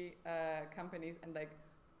 160 companies, and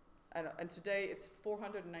and today it's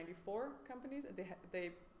 494 companies, and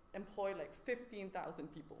they employ like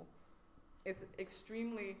 15,000 people. It's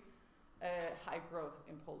extremely high growth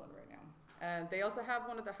in Poland right now. And they also have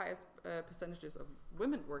one of the highest percentages of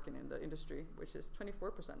women working in the industry, which is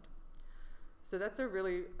 24%. So that's a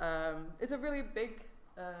really, it's a really big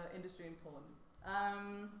industry in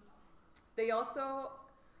Poland. They also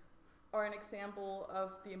are an example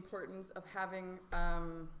of the importance of having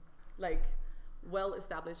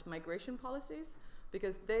well-established migration policies,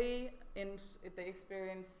 because they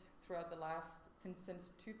experienced throughout the last,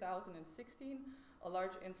 since 2016, a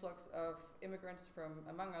large influx of immigrants from,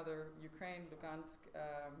 among other, Ukraine, Lugansk,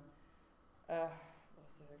 what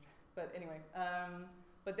was the third? But anyway,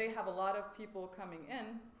 but they have a lot of people coming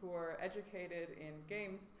in who are educated in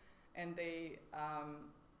games, and they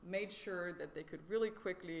made sure that they could really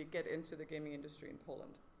quickly get into the gaming industry in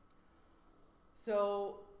Poland.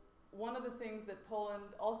 So one of the things that Poland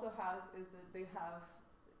also has is that they have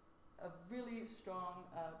a really strong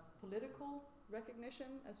political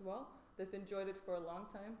recognition as well. They've enjoyed it for a long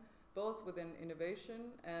time, both within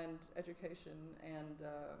innovation and education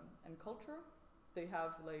and culture. They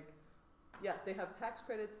have they have tax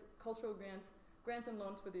credits, cultural grants and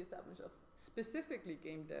loans for the establishment of specifically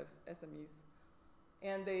game dev SMEs.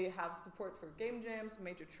 And they have support for game jams,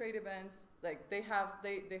 major trade events. Like they have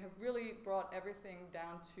really brought everything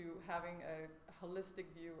down to having a holistic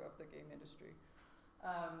view of the game industry,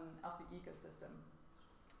 of the ecosystem.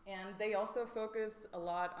 And they also focus a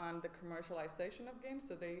lot on the commercialization of games.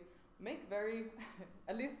 So they make very,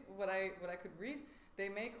 at least what I could read, they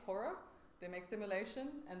make horror, they make simulation,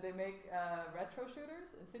 and they make retro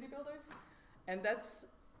shooters and city builders. And that's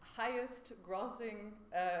highest grossing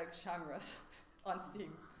genres on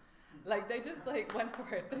Steam. Like they just went for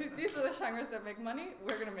it. These are the genres that make money,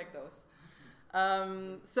 we're gonna make those.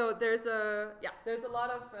 So there's a lot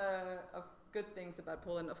of good things about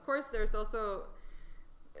Poland. Of course, there's also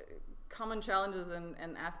common challenges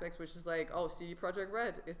and aspects, which is like, CD Projekt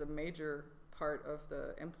Red is a major part of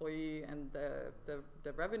the employee and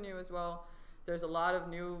the revenue as well. There's a lot of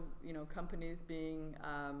new companies being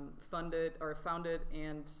funded or founded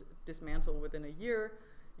and dismantled within a year.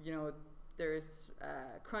 There's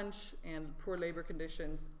crunch and poor labor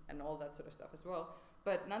conditions and all that sort of stuff as well.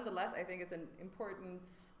 But nonetheless, I think it's an important,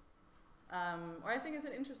 or I think it's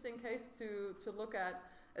an interesting case to look at,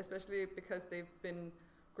 especially because they've been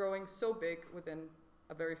growing so big within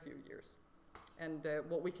a very few years, and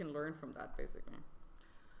what we can learn from that, basically.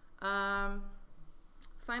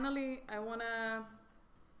 Finally, I want to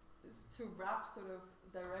wrap sort of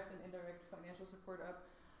direct and indirect financial support up.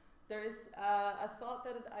 There is a thought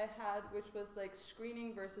that I had, which was like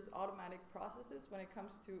screening versus automatic processes when it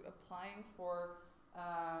comes to applying for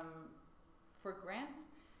grants.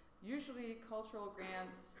 Usually cultural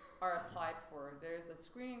grants are applied for. There's a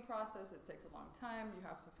screening process, it takes a long time, you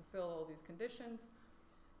have to fulfill all these conditions.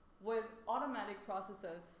 With automatic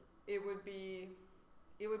processes, it would be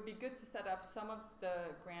good to set up some of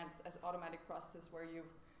the grants as automatic processes where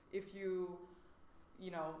if you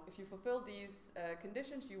fulfill these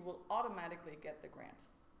conditions, you will automatically get the grant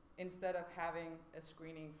instead of having a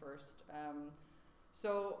screening first.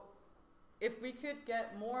 So if we could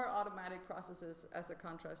get more automatic processes as a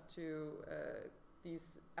contrast to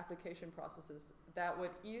these application processes, that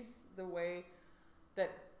would ease the way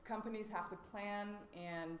that companies have to plan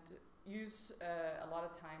and use a lot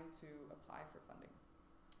of time to apply for funding.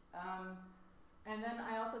 And then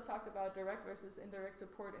I also talked about direct versus indirect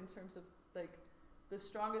support in terms of like the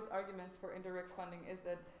strongest arguments for indirect funding is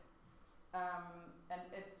that, and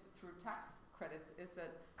it's through tax credits, is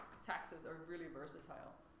that taxes are really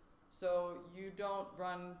versatile. So you don't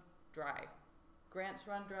run dry. Grants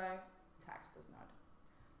run dry, tax does not.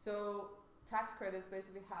 So tax credits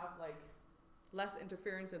basically have like less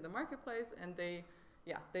interference in the marketplace, and they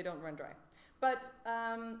don't run dry. But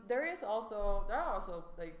there are also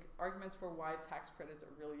like arguments for why tax credits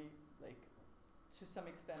are really like to some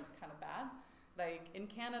extent kind of bad. Like in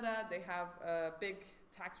Canada, they have a big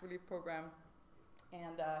tax relief program,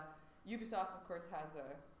 and Ubisoft, of course,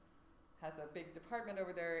 has a big department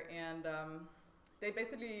over there, and they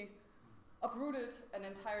basically uprooted an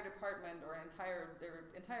entire department or their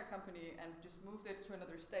entire company and just moved it to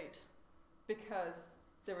another state because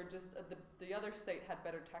they were just the other state had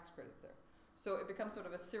better tax credits there. So it becomes sort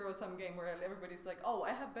of a zero-sum game where everybody's like, oh,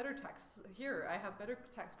 I have better tax here, I have better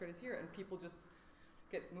tax credits here, and people just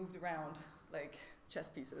get moved around like chess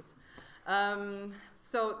pieces.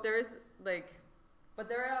 So there is like, but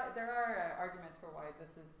there are arguments for why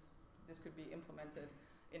this could be implemented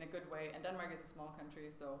in a good way. And Denmark is a small country,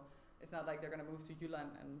 so it's not like they're going to move to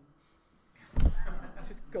Jylland and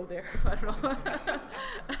just go there. I don't know.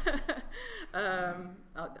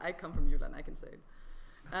 I come from Jylland, I can say it.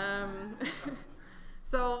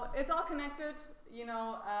 So it's all connected,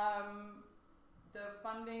 the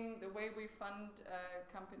funding, the way we fund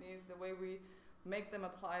companies, the way we make them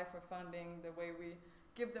apply for funding, the way we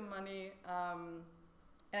give them money. And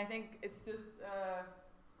I think it's just,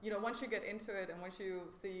 once you get into it and once you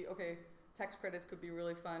see, okay, tax credits could be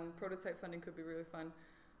really fun, prototype funding could be really fun,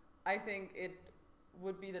 I think it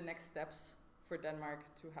would be the next steps for Denmark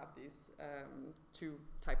to have these two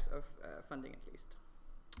types of funding at least.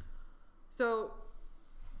 So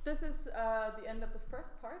this is the end of the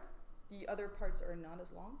first part. The other parts are not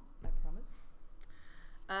as long, I promise.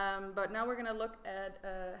 But now we're going to look at,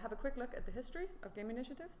 have a quick look at the history of game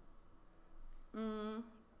initiatives.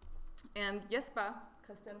 And Jesper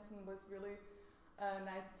Christensen was really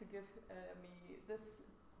nice to give me this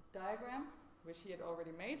diagram, which he had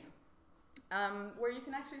already made, where you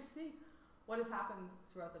can actually see what has happened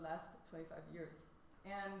throughout the last 25 years.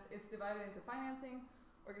 And it's divided into financing,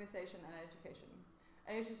 organization, and education.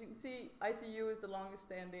 And as you can see, ITU is the longest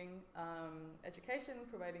standing education,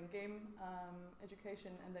 providing game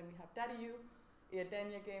education, and then we have DADIU,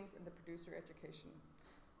 Dania Games, and the producer education.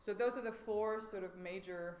 So those are the four sort of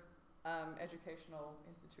major educational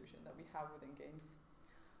institutions that we have within games.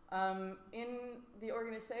 In the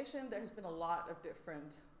organization, there has been a lot of different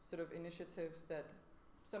sort of initiatives that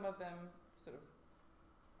some of them sort of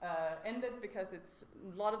ended because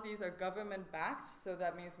a lot of these are government backed. So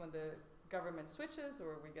that means when the government switches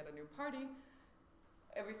or we get a new party,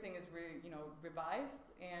 everything is revised,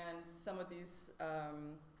 and some of these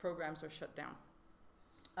programs are shut down.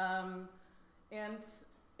 And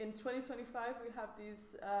in 2025, we have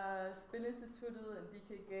these Spilinstituttet and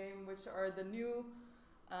DK Game, which are the new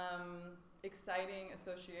exciting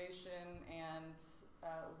association and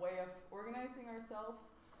way of organizing ourselves.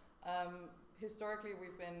 Historically,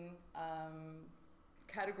 we've been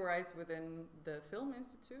categorized within the Film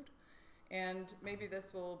Institute, and maybe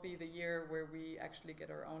this will be the year where we actually get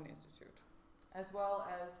our own institute, as well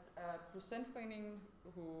as Procentforening,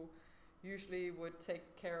 who usually would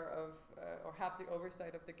take care of or have the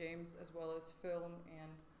oversight of the games, as well as film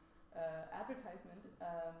and advertisement,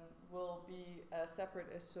 will be a separate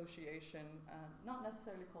association, not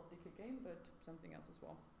necessarily called DK Game, but something else as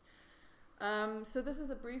well. So this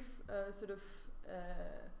is a brief sort of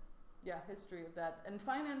history of that. And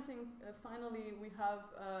financing, finally, we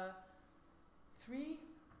have three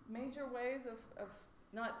major ways of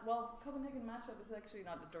Copenhagen Matchup is actually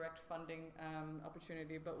not a direct funding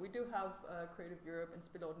opportunity, but we do have Creative Europe and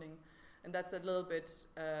Spilordning, and that's a little bit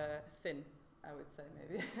thin, I would say,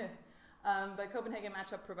 maybe. But Copenhagen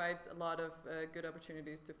Matchup provides a lot of good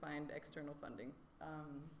opportunities to find external funding.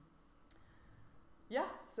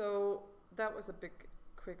 So that was a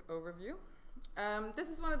quick overview. This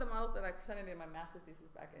is one of the models that I presented in my master thesis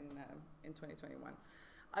back in 2021.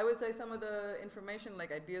 I would say some of the information,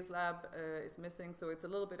 like Ideas Lab, is missing, so it's a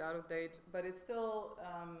little bit out of date, but it still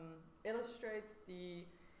illustrates the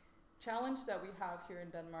challenge that we have here in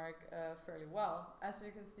Denmark fairly well. As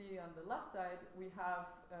you can see on the left side, we have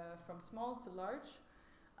from small to large.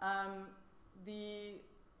 The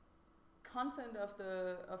content of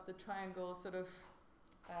the triangle sort of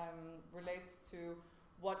relates to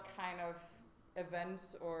what kind of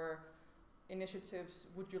events or initiatives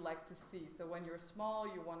would you like to see. So when you're small,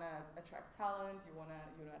 you want to attract talent, you want to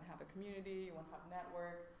have a community, you want to have a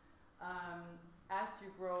network. As you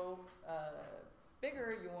grow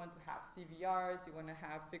bigger, you want to have CVRs, you want to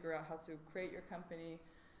figure out how to create your company.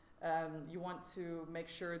 You want to make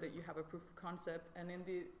sure that you have a proof of concept. And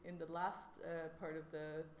in the last part of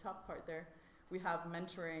the top part there, we have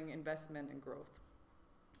mentoring, investment, and growth.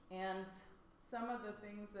 And some of the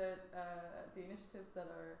things that the initiatives that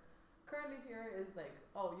are currently here is like,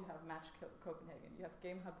 you have Match Copenhagen, you have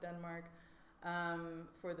Game Hub Denmark.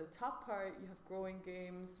 For the top part, you have growing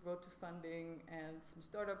games, road to funding, and some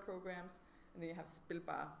startup programs, and then you have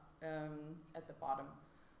Spilbar at the bottom.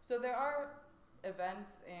 So there are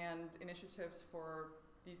events and initiatives for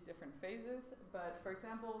these different phases, but for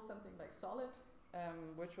example, something like Solid,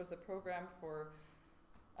 which was a program for,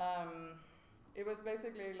 it was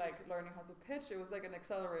basically like learning how to pitch. It was like an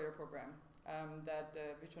accelerator program that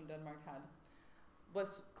Vision Denmark had,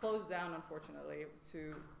 was closed down, unfortunately,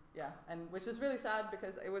 and which is really sad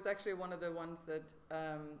because it was actually one of the ones that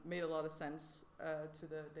made a lot of sense to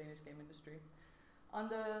the Danish game industry. On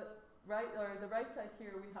the right side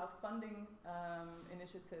here, we have funding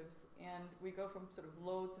initiatives, and we go from sort of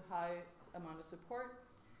low to high amount of support.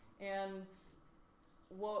 And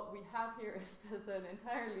what we have here is an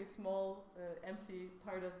entirely small, empty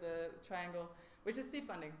part of the triangle, which is seed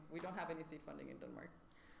funding. We don't have any seed funding in Denmark.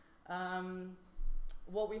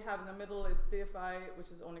 What we have in the middle is DFI, which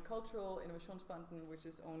is only cultural, Innovationsfonden, which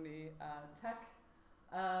is only tech.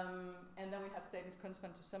 And then we have Statens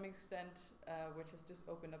Kunstfond to some extent, which has just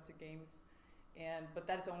opened up to games. But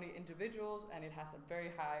that is only individuals, and it has a very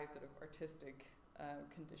high sort of artistic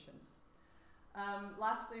conditions.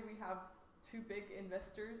 Lastly, we have two big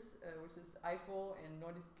investors, which is Eiffel and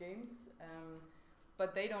Nordic Games.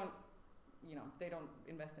 But they don't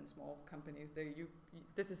invest in small companies.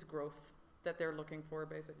 This is growth that they're looking for,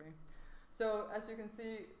 basically. So as you can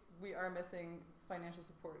see, we are missing financial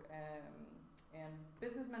support and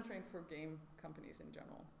business mentoring for game companies in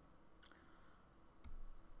general.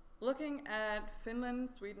 Looking at Finland,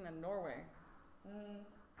 Sweden, and Norway.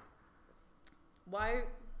 Why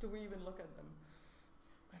do we even look at them?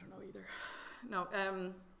 I don't know either. No,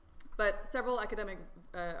 but several academic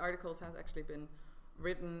articles have actually been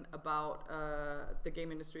written about the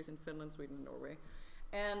game industries in Finland, Sweden, and Norway.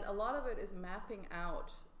 And a lot of it is mapping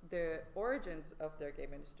out the origins of their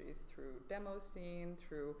game industries through demo scene,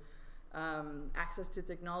 through access to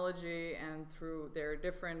technology, and through their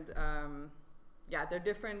different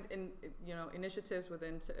initiatives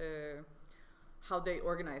within how they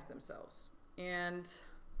organize themselves. And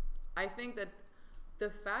I think that the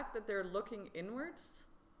fact that they're looking inwards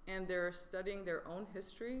and they're studying their own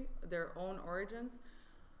history, their own origins,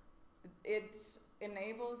 it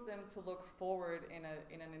enables them to look forward in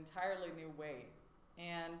an entirely new way.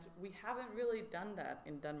 And we haven't really done that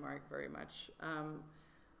in Denmark very much.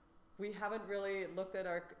 We haven't really looked at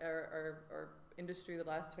our industry the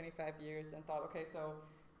last 25 years and thought, okay, so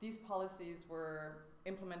these policies were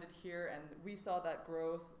implemented here and we saw that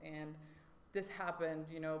growth and this happened,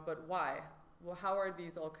 but why? Well, how are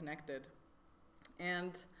these all connected?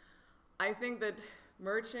 And I think that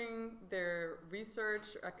merging their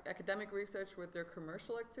research, academic research, with their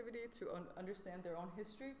commercial activity to understand their own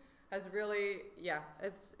history has really,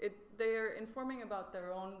 they are informing about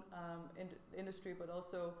their own industry, but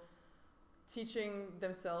also teaching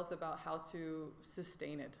themselves about how to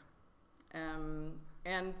sustain it.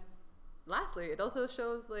 And lastly, it also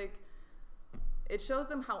shows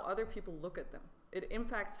them how other people look at them. It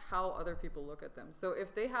impacts how other people look at them. So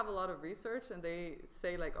if they have a lot of research and they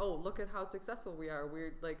say oh, look at how successful we are.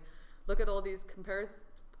 We're look at all these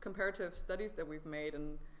comparative studies that we've made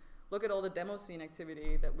and look at all the demo scene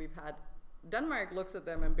activity that we've had. Denmark looks at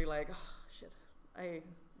them and be like, oh shit,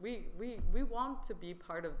 we want to be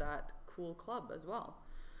part of that cool club as well.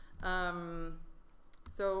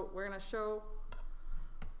 So we're gonna show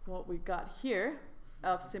what we got here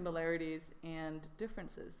of similarities and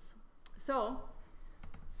differences. So,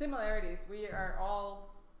 similarities, we are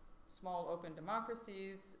all small open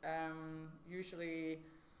democracies, usually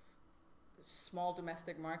small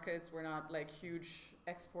domestic markets. We're not huge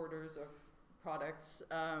exporters of products.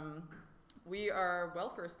 We are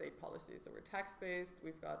welfare state policies, so we're tax-based.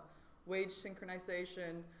 We've got wage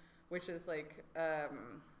synchronization, which is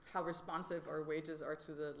how responsive our wages are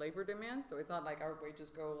to the labor demand. So it's not like our wages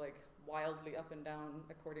go wildly up and down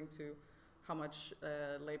according to how much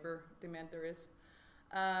labor demand there is.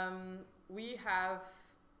 We have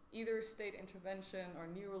either state intervention or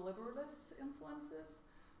neoliberalist influences.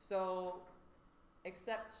 So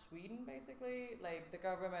except Sweden, basically, the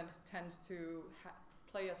government tends to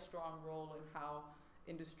play a strong role in how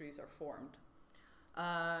industries are formed.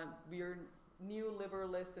 We are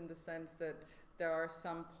neoliberalist in the sense that there are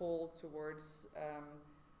some pull towards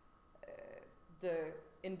the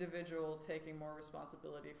individual taking more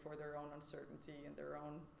responsibility for their own uncertainty and their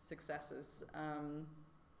own successes.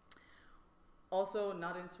 Also,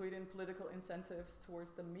 not in Sweden, political incentives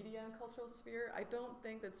towards the media and cultural sphere. I don't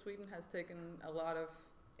think that Sweden has taken a lot of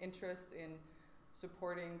interest in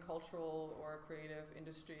supporting cultural or creative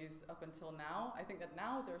industries up until now. I think that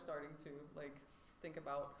now they're starting to think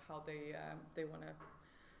about how they want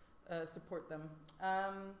to support them.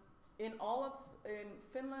 In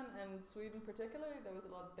Finland and Sweden particularly, there was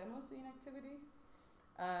a lot of demo scene activity.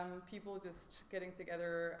 People just getting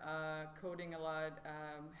together, coding a lot,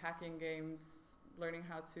 hacking games, learning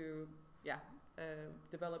how to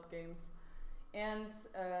develop games, and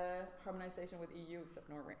harmonization with EU except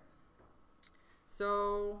Norway.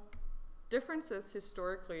 So differences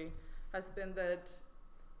historically has been that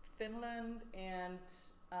Finland and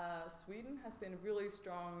Sweden has been really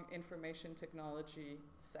strong information technology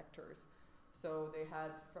sectors. So they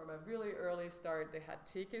had, from a really early start, they had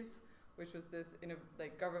Tekis, which was this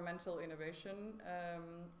governmental innovation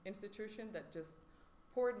institution that just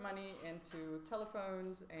poured money into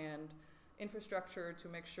telephones and infrastructure to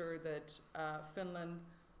make sure that Finland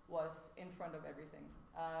was in front of everything.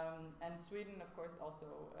 And Sweden, of course, also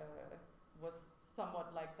was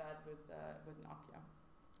somewhat like that with Nokia.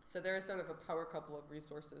 So there is sort of a power couple of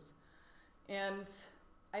resources. And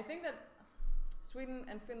I think that Sweden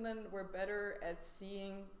and Finland were better at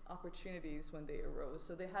seeing opportunities when they arose.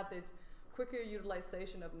 So they had this quicker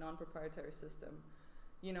utilization of non-proprietary system.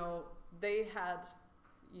 They had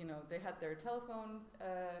their telephone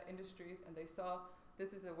industries, and they saw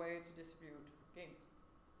this is a way to distribute games.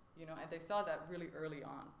 And they saw that really early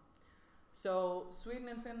on. So Sweden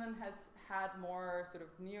and Finland has had more sort of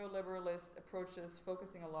neoliberalist approaches,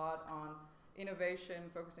 focusing a lot on innovation,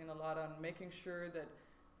 focusing a lot on making sure that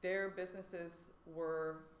their businesses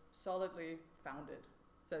were solidly founded,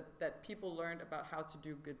 so that people learned about how to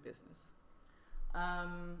do good business.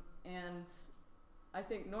 And I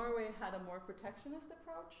think Norway had a more protectionist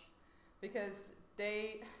approach, because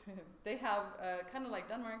they they have kind of like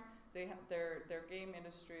Denmark. They have their game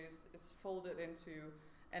industry is folded into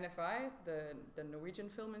NFI, the Norwegian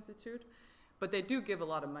Film Institute, but they do give a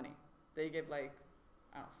lot of money. They give like,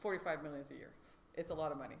 I don't know, 45 million a year. It's a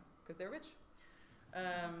lot of money because they're rich.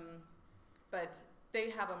 But they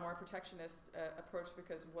have a more protectionist approach,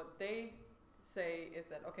 because what they say is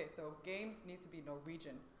that, okay, so games need to be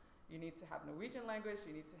Norwegian. You need to have Norwegian language,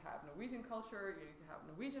 you need to have Norwegian culture, you need to have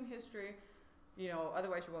Norwegian history,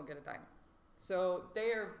 otherwise you won't get a dime. So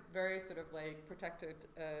they are very sort of like protective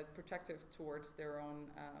towards their own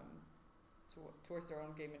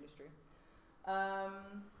game industry.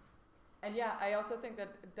 And yeah, I also think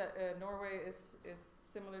that Norway is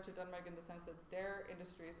similar to Denmark in the sense that their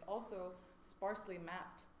industry is also sparsely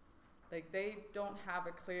mapped. Like, they don't have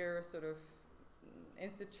a clear sort of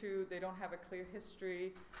institute, they don't have a clear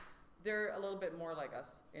history. They're a little bit more like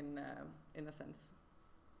us in a sense.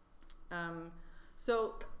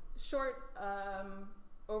 So short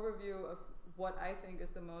overview of what I think is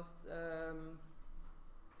the most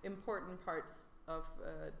important parts of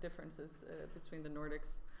differences between the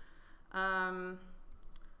Nordics.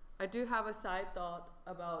 I do have a side thought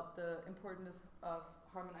about the importance of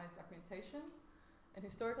harmonized documentation and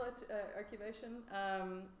historical archivation,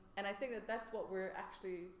 and I think that that's what we're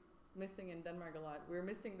actually missing in Denmark a lot. We're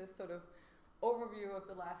missing this sort of overview of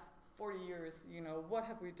the last 40 years. What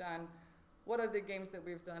have we done? What are the games that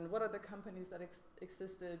we've done? What are the companies that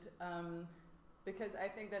existed? Because I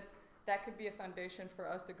think that could be a foundation for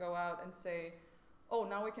us to go out and say, oh,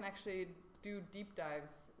 now we can actually do deep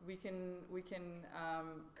dives. We can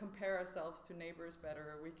compare ourselves to neighbors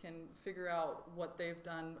better. We can figure out what they've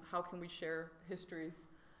done. How can we share histories?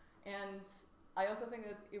 And I also think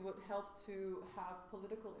that it would help to have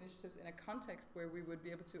political initiatives in a context where we would be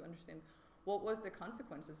able to understand what was the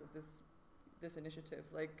consequences of this initiative.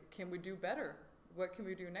 Like, can we do better? What can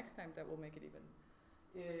we do next time that will make it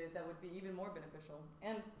that would be even more beneficial,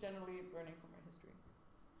 and generally learning from our history.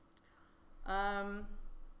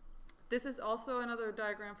 This is also another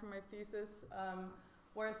diagram from my thesis,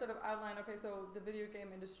 where I sort of outline, okay, so the video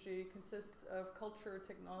game industry consists of culture,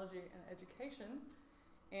 technology, and education,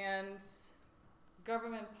 and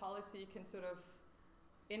government policy can sort of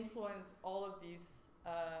influence all of these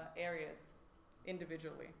areas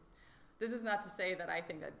individually. This is not to say that I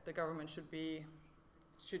think that the government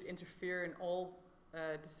should interfere in all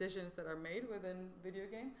decisions that are made within video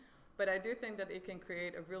game, but I do think that it can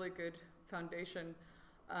create a really good foundation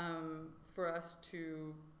for us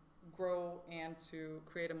to grow and to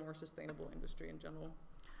create a more sustainable industry in general.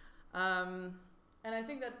 And I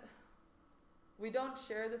think that we don't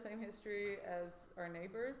share the same history as our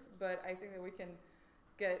neighbors, but I think that we can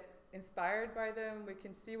get inspired by them, we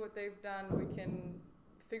can see what they've done, we can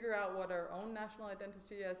figure out what our own national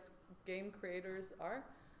identity as game creators are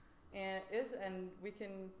and we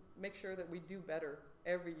can make sure that we do better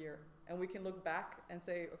every year. And we can look back and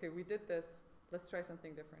say, okay, we did this, let's try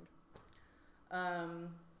something different.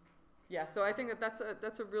 Yeah, so I think that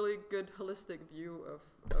that's a really good holistic view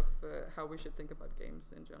of how we should think about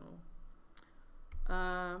games in general.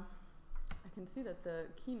 I can see that the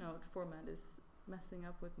keynote format is messing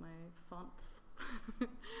up with my fonts.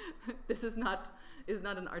 This is not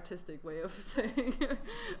an artistic way of saying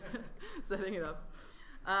setting it up.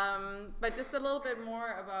 But just a little bit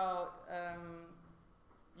more about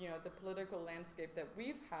the political landscape that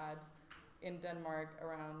we've had in Denmark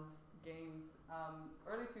around games.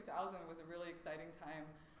 Early 2000 was a really exciting time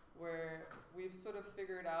where we've sort of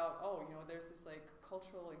figured out, there's this like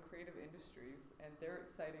cultural and creative industries, and they're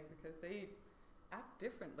exciting because they act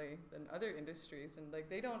differently than other industries, and like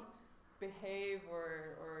they don't behave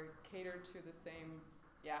or cater to the same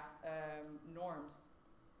norms.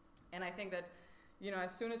 And I think that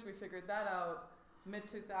as soon as we figured that out,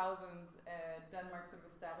 mid-2000s, Denmark sort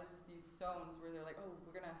of establishes these zones where they're like, oh,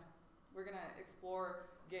 we're gonna explore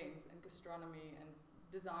games and gastronomy and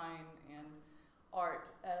design and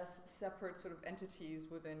art as separate sort of entities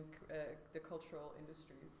within the cultural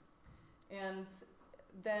industries. And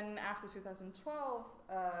then after 2012,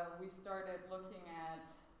 we started looking at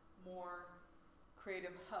more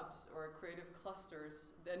creative hubs or creative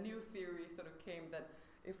clusters. The new theory sort of came that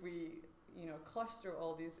if we cluster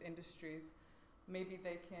all these industries, maybe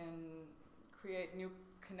they can create new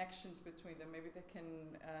connections between them, maybe they can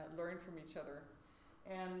learn from each other.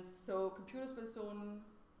 And so Computerspilzonen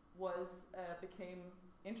became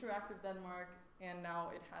Interactive Denmark, and now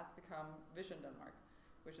it has become Vision Denmark,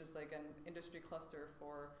 which is like an industry cluster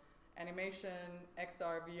for animation,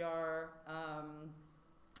 XR, VR,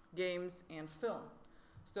 games, and film.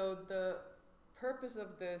 So the purpose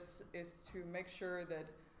of this is to make sure that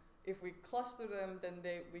if we cluster them, then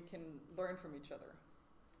we can learn from each other.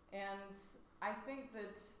 And I think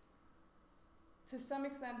that to some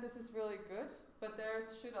extent this is really good, but there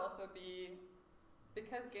should also be,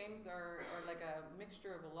 because games are like a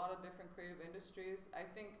mixture of a lot of different creative industries, I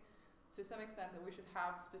think to some extent that we should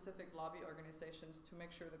have specific lobby organizations to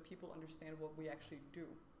make sure that people understand what we actually do.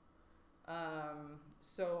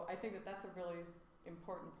 So I think that that's a really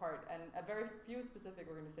important part, and a very few specific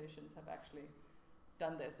organizations have actually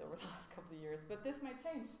done this over the last couple of years. But this might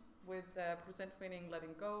change with Procentforeningen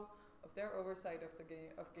letting go of their oversight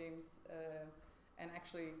of games and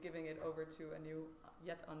actually giving it over to a new,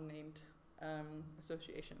 yet unnamed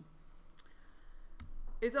association.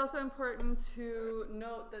 It's also important to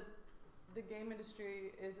note that the game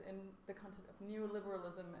industry is in the context of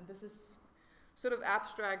neoliberalism, and this is sort of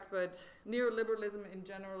abstract, but neoliberalism in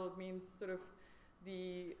general means sort of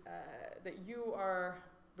that you are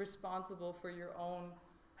responsible for your own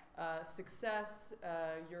success,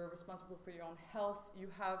 you're responsible for your own health, you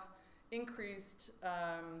have increased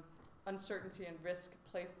uncertainty and risk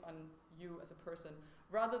placed on you as a person,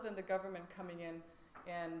 rather than the government coming in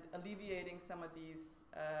and alleviating some of these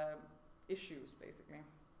issues, basically.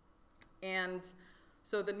 And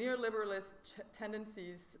so the neoliberalist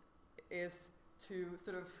tendencies is to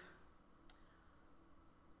sort of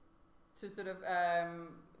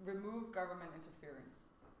remove government interference.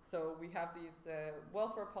 So we have these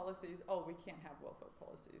welfare policies. Oh, we can't have welfare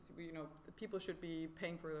policies. People should be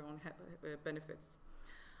paying for their own benefits.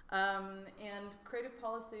 And creative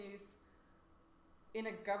policies in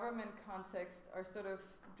a government context are sort of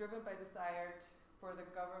driven by desire for the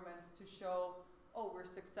governments to show, oh, we're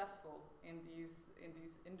successful in these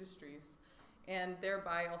industries, and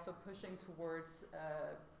thereby also pushing towards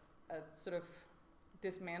a sort of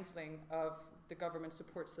dismantling of the government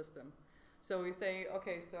support system. So we say,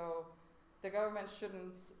 okay, so the government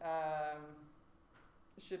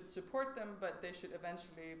should support them, but they should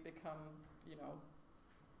eventually become,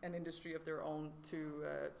 an industry of their own to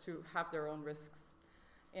have their own risks.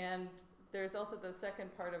 And there's also the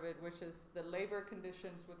second part of it, which is the labor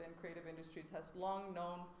conditions within creative industries has long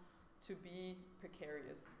known to be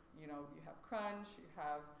precarious. You have crunch, you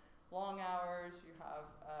have long hours, you have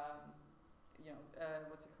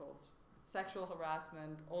sexual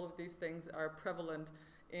harassment. All of these things are prevalent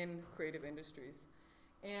in creative industries.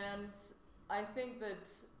 And I think that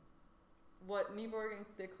what Nyborg and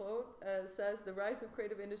Declos says, the rise of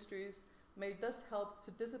creative industries may thus help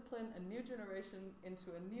to discipline a new generation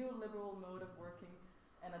into a neoliberal mode of working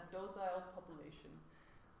and a docile population.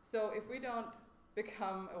 So if we don't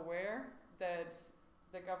become aware that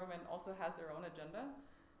the government also has their own agenda,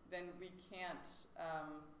 then we can't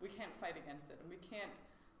fight against it, and we can't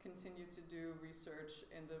continue to do research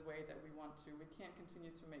in the way that we want to. We can't continue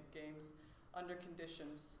to make games under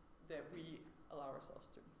conditions that we allow ourselves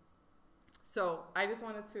to. So I just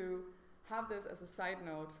wanted to have this as a side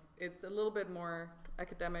note. It's a little bit more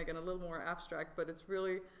academic and a little more abstract, but it's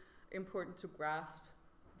really important to grasp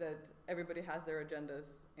that everybody has their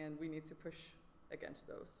agendas and we need to push against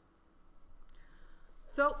those.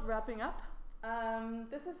 So wrapping up,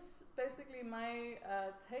 this is basically my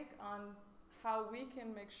take on how we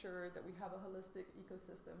can make sure that we have a holistic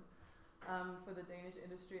ecosystem for the Danish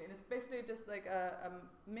industry. And it's basically just like a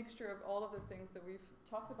mixture of all of the things that we've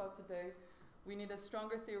talked about today. We need a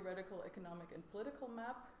stronger theoretical, economic, and political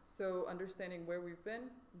map, so understanding where we've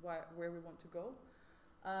been, where we want to go.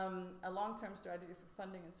 A long-term strategy for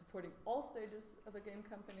funding and supporting all stages of a game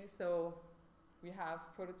company. So we have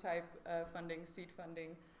prototype funding, seed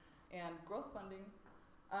funding, and growth funding.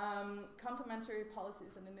 Complementary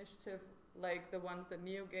policies and initiatives like the ones that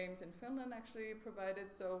Neo Games in Finland actually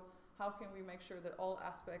provided. So how can we make sure that all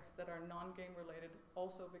aspects that are non-game related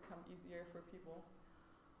also become easier for people?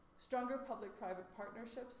 Stronger public-private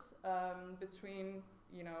partnerships between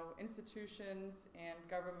institutions and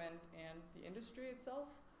government and the industry itself.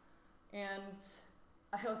 And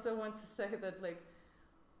I also want to say that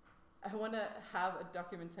I want to have a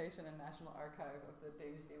documentation and national archive of the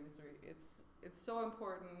Danish game industry. It's so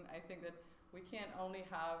important. I think that we can't only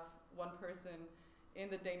have one person in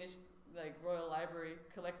the Danish Royal Library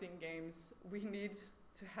collecting games. We need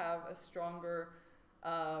to have a stronger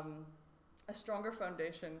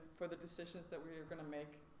foundation for the decisions that we are going to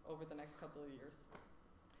make over the next couple of years.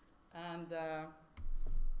 And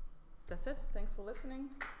that's it. Thanks for listening.